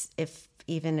 If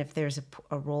even if there's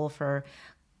a role for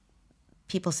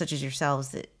people such as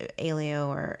yourselves, Aleo,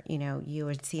 or you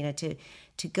and Sina, to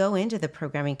go into the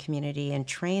programming community and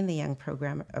train the young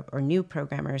programmer or new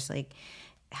programmers, like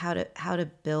how to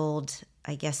build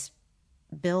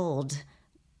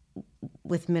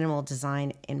with minimal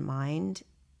design in mind?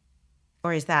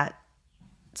 Or is that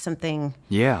something?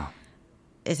 Yeah.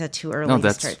 Is that too early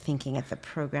to start thinking at the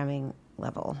programming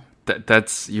level?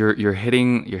 That's you're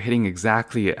hitting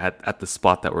exactly at the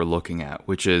spot that we're looking at,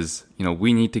 which is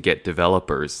we need to get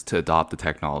developers to adopt the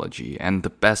technology, and the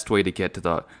best way to get to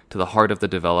the heart of the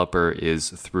developer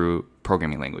is through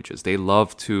programming languages. They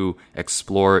love to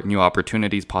explore new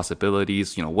opportunities,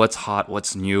 possibilities. What's hot,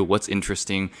 what's new, what's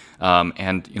interesting,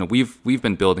 and we've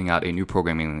been building out a new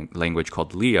programming language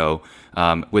called Aleo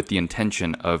with the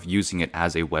intention of using it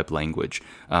as a web language.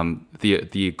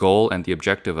 The goal and the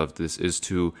objective of this is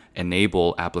to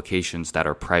enable applications that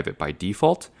are private by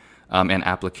default, and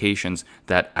applications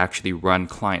that actually run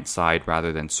client side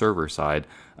rather than server side,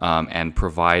 and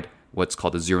provide what's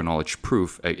called a zero-knowledge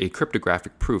proof, a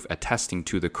cryptographic proof attesting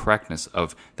to the correctness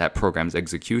of that program's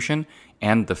execution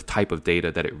and the type of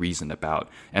data that it reasoned about.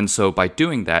 And so by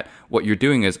doing that, what you're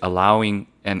doing is allowing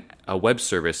a web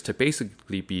service to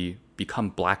basically become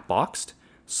black boxed,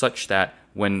 such that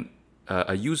when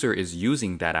a user is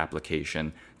using that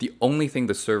application, the only thing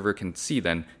the server can see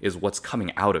then is what's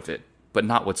coming out of it, but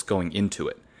not what's going into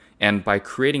it. And by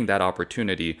creating that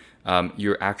opportunity,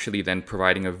 you're actually then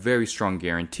providing a very strong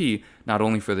guarantee, not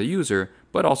only for the user,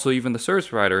 but also even the service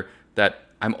provider, that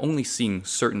I'm only seeing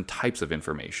certain types of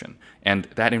information. And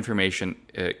that information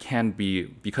can be,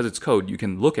 because it's code, you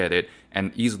can look at it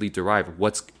and easily derive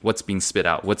what's being spit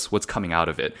out, what's coming out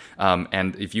of it.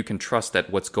 And if you can trust that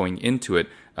what's going into it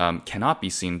cannot be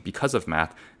seen because of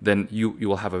math, then you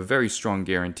will have a very strong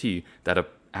guarantee that an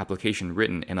application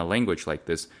written in a language like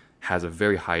this has a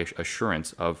very high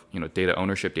assurance of data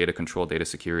ownership, data control, data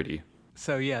security.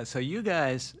 So you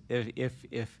guys,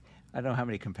 if I don't know how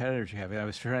many competitors you have. I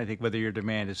was trying to think whether your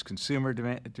demand is consumer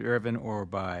driven or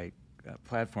by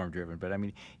platform driven. But I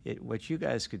mean, what you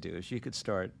guys could do is you could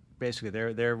start. Basically,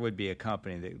 there would be a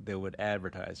company that would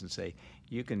advertise and say,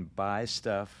 you can buy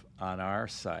stuff on our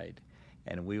site,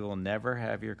 and we will never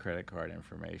have your credit card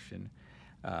information.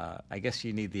 I guess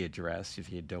you need the address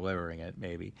if you're delivering it,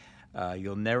 maybe.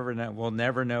 You'll never know. We'll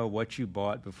never know what you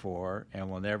bought before, and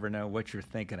we'll never know what you're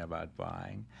thinking about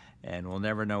buying, and we'll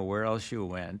never know where else you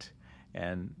went,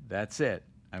 and that's it.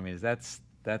 I mean, that's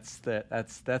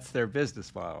their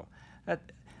business model.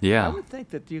 Yeah, I would think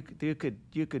that you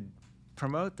could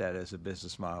promote that as a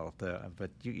business model.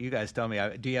 But you guys tell me,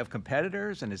 do you have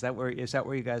competitors, and is that where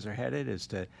you guys are headed? Is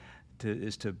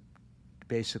to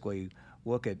basically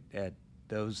look at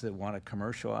those that want to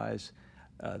commercialize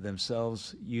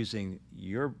themselves using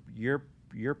your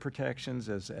protections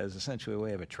as essentially a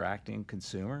way of attracting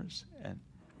consumers? And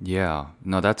yeah,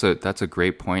 no, that's a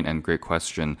great point and great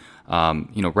question.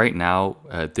 Right now,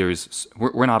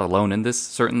 we're not alone in this.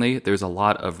 Certainly, there's a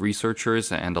lot of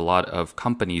researchers and a lot of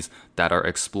companies that are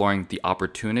exploring the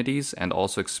opportunities and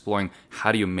also exploring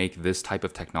how do you make this type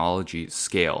of technology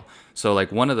scale. So,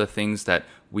 like, one of the things that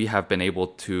we have been able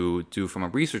to do from a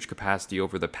research capacity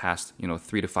over the past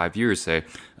 3 to 5 years, say,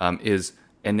 is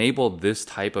enable this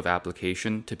type of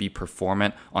application to be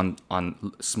performant on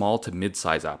small to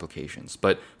mid-size applications.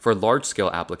 But for large-scale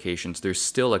applications, there's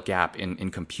still a gap in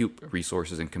compute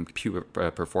resources and compute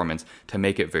performance to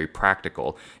make it very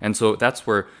practical. And so that's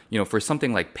where, for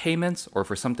something like payments or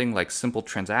for something like simple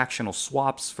transactional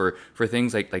swaps, for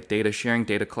things like data sharing,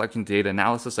 data collection, data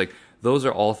analysis, like those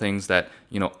are all things that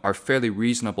are fairly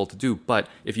reasonable to do. But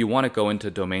if you want to go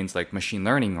into domains like machine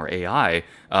learning or AI,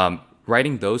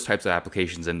 writing those types of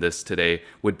applications in this today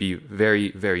would be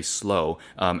very, very slow.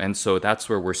 And so that's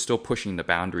where we're still pushing the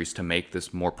boundaries to make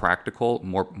this more practical,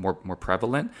 more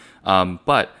prevalent.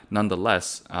 But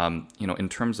nonetheless, in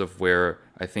terms of where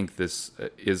I think this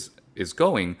is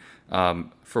going,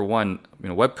 for one,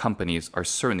 web companies are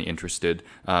certainly interested.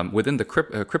 Within the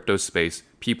crypto space,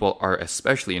 people are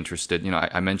especially interested.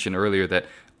 I mentioned earlier that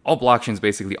all blockchains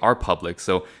basically are public.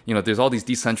 So, there's all these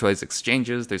decentralized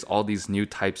exchanges. There's all these new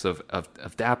types of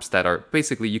dApps that are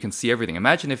basically, you can see everything.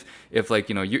 Imagine if like,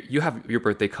 you have your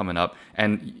birthday coming up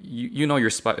and your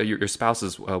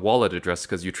spouse's wallet address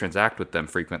because you transact with them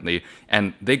frequently,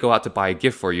 and they go out to buy a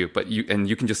gift for you, but you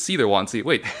can just see their wallet and see,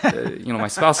 wait, my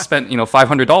spouse spent,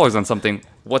 $500 on something.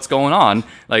 What's going on?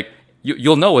 Like,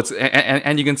 you'll know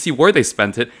and you can see where they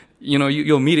spent it.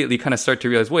 You'll immediately kind of start to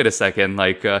realize, wait a second,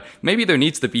 like maybe there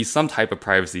needs to be some type of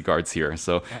privacy guards here.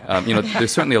 So,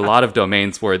 there's certainly a lot of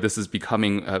domains where this is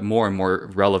becoming more and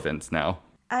more relevant now.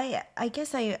 I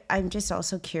guess I'm just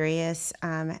also curious,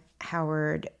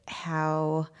 Howard,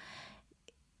 how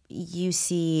you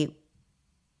see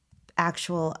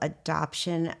actual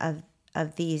adoption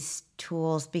of these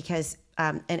tools, because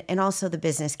and also the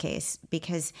business case,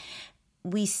 because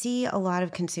we see a lot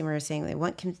of consumers saying they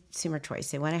want consumer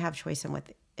choice. They want to have choice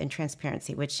and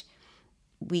transparency, which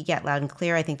we get loud and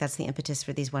clear. I think that's the impetus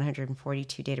for these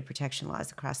 142 data protection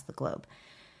laws across the globe.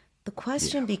 The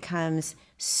question becomes,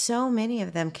 so many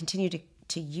of them continue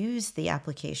to use the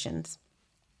applications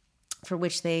for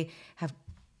which they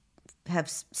have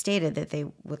stated that they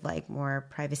would like more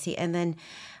privacy. And then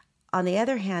on the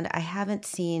other hand, I haven't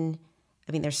seen,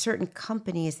 there's certain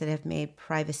companies that have made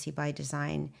privacy by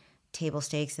design table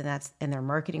stakes, and they're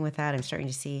marketing with that. I'm starting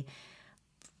to see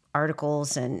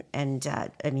articles and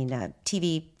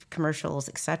TV commercials,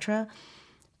 etc.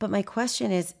 But my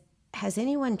question is, has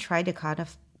anyone tried to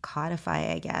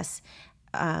codify, I guess,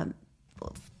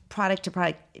 product to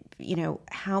product,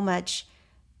 how much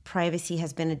privacy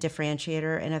has been a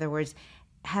differentiator? In other words,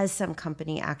 has some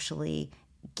company actually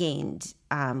gained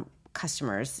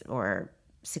customers or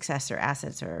success or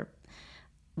assets or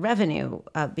revenue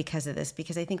because of this?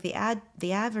 Because I think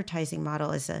the advertising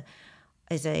model is a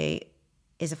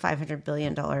 $500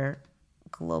 billion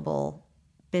global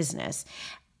business,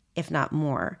 if not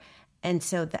more. And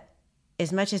so that,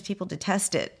 as much as people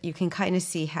detest it, you can kind of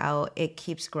see how it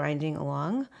keeps grinding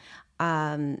along.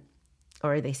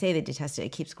 Or they say they detest it,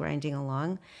 it keeps grinding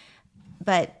along.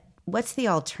 But what's the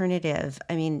alternative?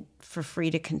 I mean, for free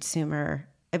to consumer,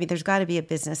 I mean, there's got to be a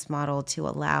business model to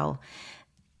allow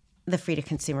the free to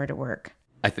consumer to work.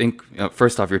 I think,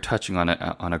 first off, you're touching on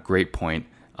a great point.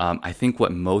 I think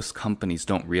what most companies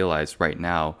don't realize right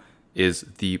now is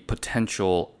the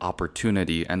potential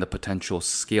opportunity and the potential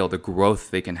scale, the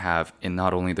growth they can have in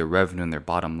not only their revenue and their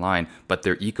bottom line, but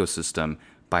their ecosystem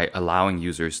by allowing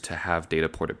users to have data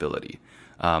portability.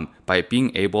 By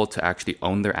being able to actually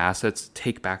own their assets,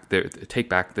 take back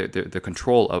the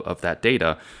control of that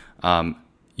data,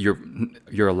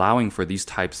 you're allowing for these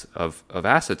types of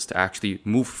assets to actually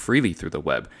move freely through the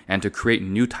web and to create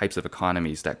new types of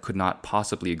economies that could not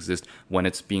possibly exist when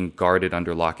it's being guarded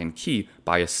under lock and key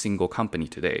by a single company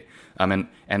today. And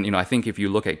I think if you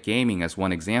look at gaming as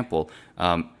one example,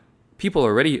 people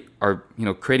already are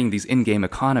creating these in-game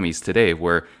economies today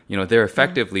where they're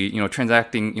effectively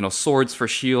transacting swords for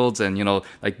shields and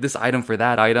like this item for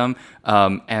that item,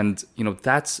 and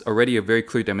that's already a very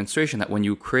clear demonstration that when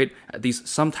you create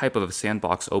some type of a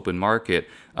sandbox open market,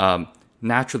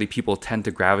 naturally people tend to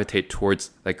gravitate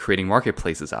towards like creating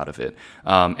marketplaces out of it.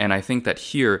 And I think that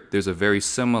here there's a very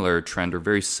similar trend or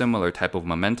very similar type of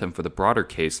momentum for the broader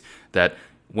case, that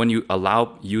when you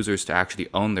allow users to actually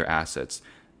own their assets,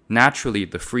 naturally,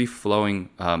 the free flowing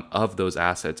of those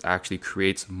assets actually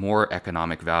creates more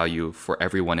economic value for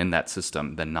everyone in that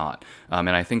system than not. And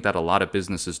I think that a lot of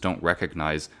businesses don't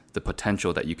recognize the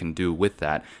potential that you can do with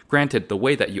that. Granted, the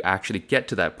way that you actually get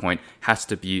to that point has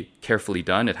to be carefully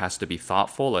done. It has to be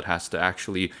thoughtful. It has to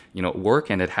actually, work,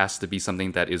 and it has to be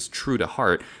something that is true to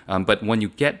heart. But when you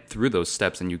get through those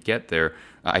steps and you get there,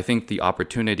 I think the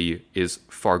opportunity is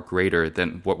far greater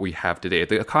than what we have today.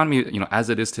 The economy, as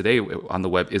it is today on the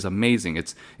web, is amazing.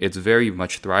 It's very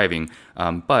much thriving.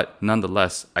 But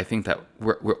nonetheless, I think that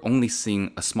we're only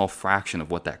seeing a small fraction of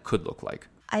what that could look like.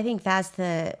 I think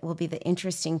will be the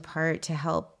interesting part to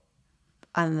help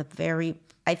on the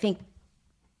I think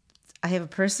I have a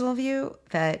personal view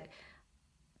that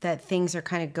things are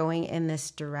kind of going in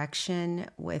this direction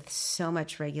with so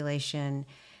much regulation.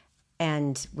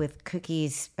 And with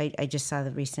cookies, I just saw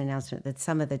the recent announcement that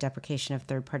some of the deprecation of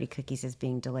third-party cookies is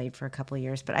being delayed for a couple of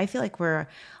years. But I feel like we're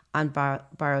on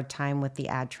borrowed time with the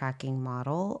ad tracking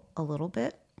model a little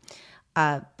bit.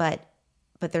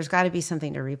 But there's got to be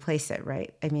something to replace it,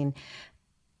 right? I mean,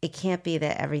 it can't be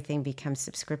that everything becomes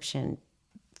subscription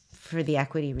for the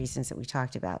equity reasons that we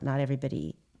talked about. Not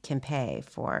everybody can pay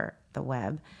for the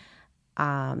web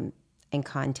and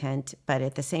content. But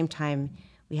at the same time,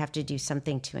 we have to do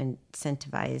something to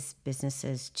incentivize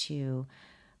businesses to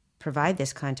provide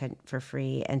this content for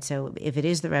free. And so if it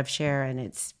is the rev share and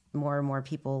it's more and more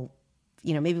people,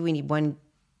 maybe we need one,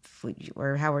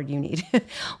 or Howard, you need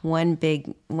one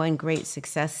great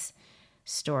success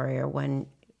story or one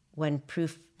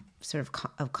proof sort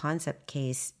of concept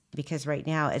case, because right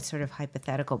now it's sort of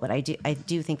hypothetical. But I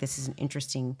do think this is an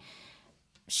interesting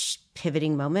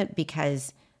pivoting moment,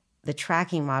 because the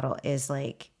tracking model is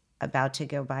like about to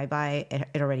go bye-bye.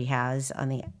 It already has on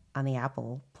the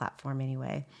Apple platform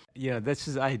anyway. Yeah, this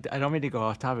is, I don't mean to go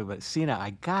off topic, but Sina,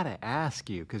 I gotta ask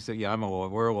you, because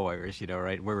we're lawyers,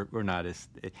 right? We're not as,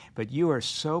 but you are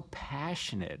so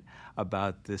passionate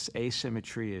about this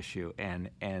asymmetry issue and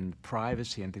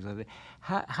privacy and things like that.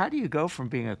 How do you go from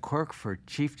being a clerk for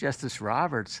Chief Justice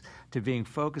Roberts to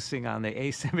focusing on the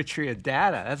asymmetry of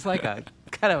data? That's like a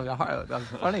kind of a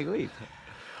funny leap.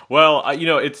 Well,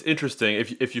 it's interesting.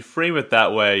 If you frame it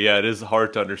that way, yeah, it is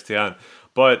hard to understand.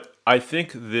 But I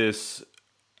think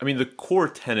the core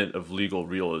tenet of legal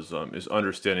realism is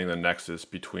understanding the nexus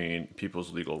between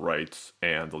people's legal rights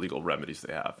and the legal remedies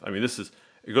they have.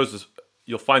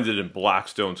 You'll find it in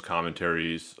Blackstone's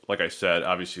commentaries. Like I said,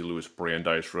 obviously Louis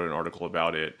Brandeis wrote an article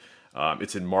about it.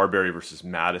 It's in Marbury versus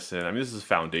Madison. this is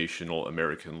foundational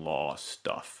American law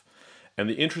stuff. And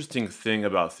the interesting thing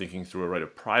about thinking through a right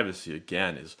of privacy,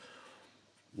 again, is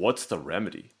what's the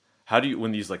remedy? How do you,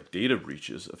 when these data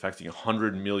breaches affecting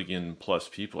 100 million plus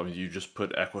people, do you just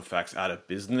put Equifax out of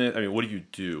business? What do you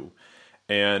do?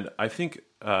 And I think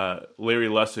Larry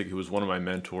Lessig, who was one of my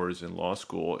mentors in law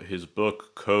school, his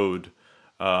book Code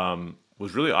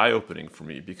was really eye-opening for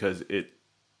me, because it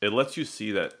lets you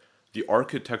see that the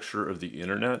architecture of the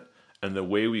internet and the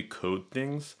way we code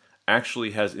things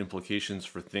actually has implications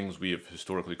for things we have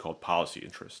historically called policy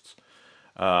interests.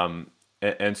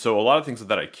 And so a lot of things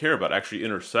that I care about actually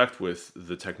intersect with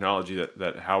the technology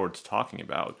that Howard's talking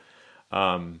about.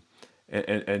 And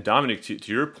Dominic,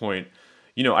 to your point,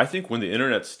 I think when the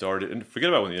internet started, and forget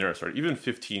about when the internet started, even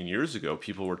 15 years ago,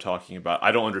 people were talking about,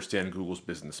 I don't understand Google's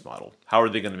business model. How are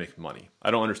they going to make money?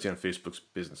 I don't understand Facebook's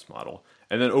business model.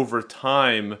 And then over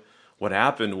time, what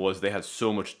happened was they had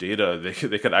so much data,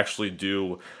 they could actually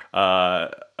do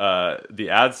the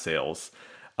ad sales.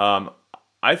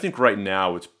 I think right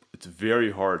now it's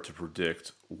very hard to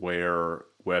predict where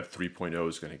Web 3.0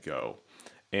 is going to go.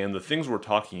 And the things we're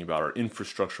talking about are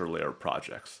infrastructure layer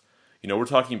projects. We're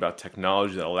talking about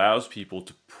technology that allows people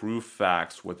to prove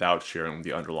facts without sharing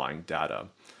the underlying data.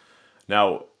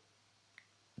 Now,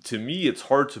 to me, it's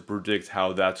hard to predict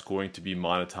how that's going to be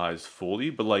monetized fully,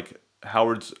 but like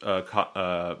Howard's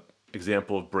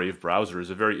example of Brave browser is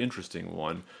a very interesting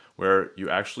one, where you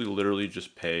actually literally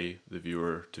just pay the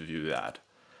viewer to view that.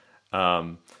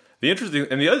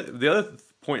 The other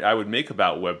point I would make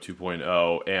about Web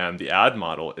 2.0 and the ad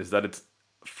model is that it's,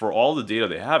 for all the data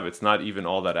they have, it's not even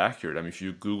all that accurate. I mean, if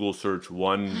you Google search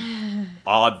one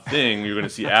odd thing, you're going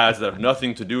to see ads that have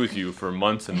nothing to do with you for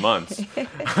months and months.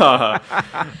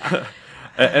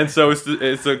 And so it's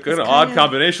a kind of odd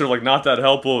combination of like not that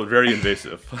helpful and very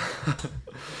invasive.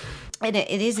 And it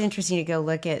is interesting to go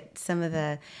look at some of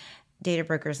the data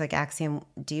brokers like Axiom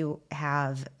do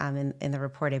have in the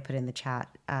report I put in the chat.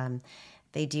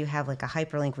 They do have like a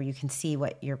hyperlink where you can see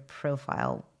what your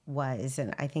profile was.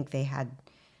 And I think they had,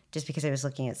 just because I was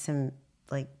looking at some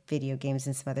like video games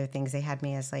and some other things, they had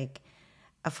me as like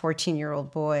a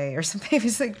 14-year-old boy or something. It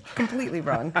was like completely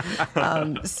wrong.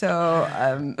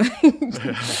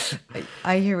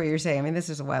 I hear what you're saying. I mean, this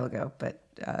was a while ago, but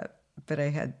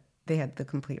they had the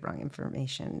complete wrong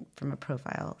information from a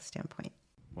profile standpoint.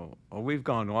 Well, we've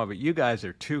gone long, but you guys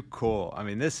are too cool. I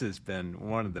mean, this has been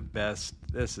one of the best.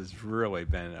 This has really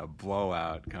been a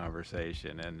blowout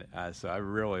conversation, and so I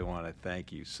really want to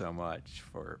thank you so much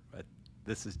for.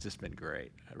 This has just been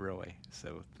great, really.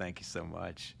 So thank you so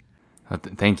much.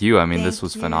 Thank you. I mean, this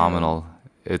was phenomenal.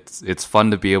 It's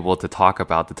fun to be able to talk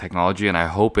about the technology, and I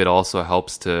hope it also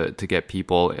helps to get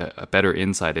people a better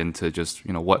insight into just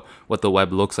what the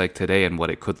web looks like today and what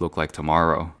it could look like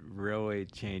tomorrow. Really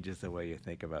changes the way you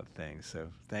think about things. So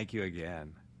thank you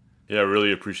again. Yeah,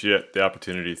 really appreciate the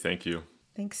opportunity. Thank you.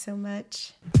 Thanks so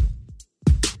much.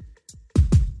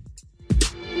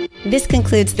 This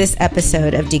concludes this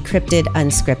episode of Decrypted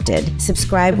Unscripted.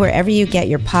 Subscribe wherever you get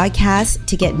your podcasts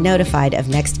to get notified of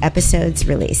next episode's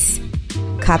release.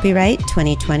 Copyright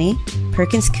 2020,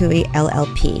 Perkins Coie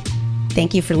LLP.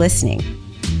 Thank you for listening.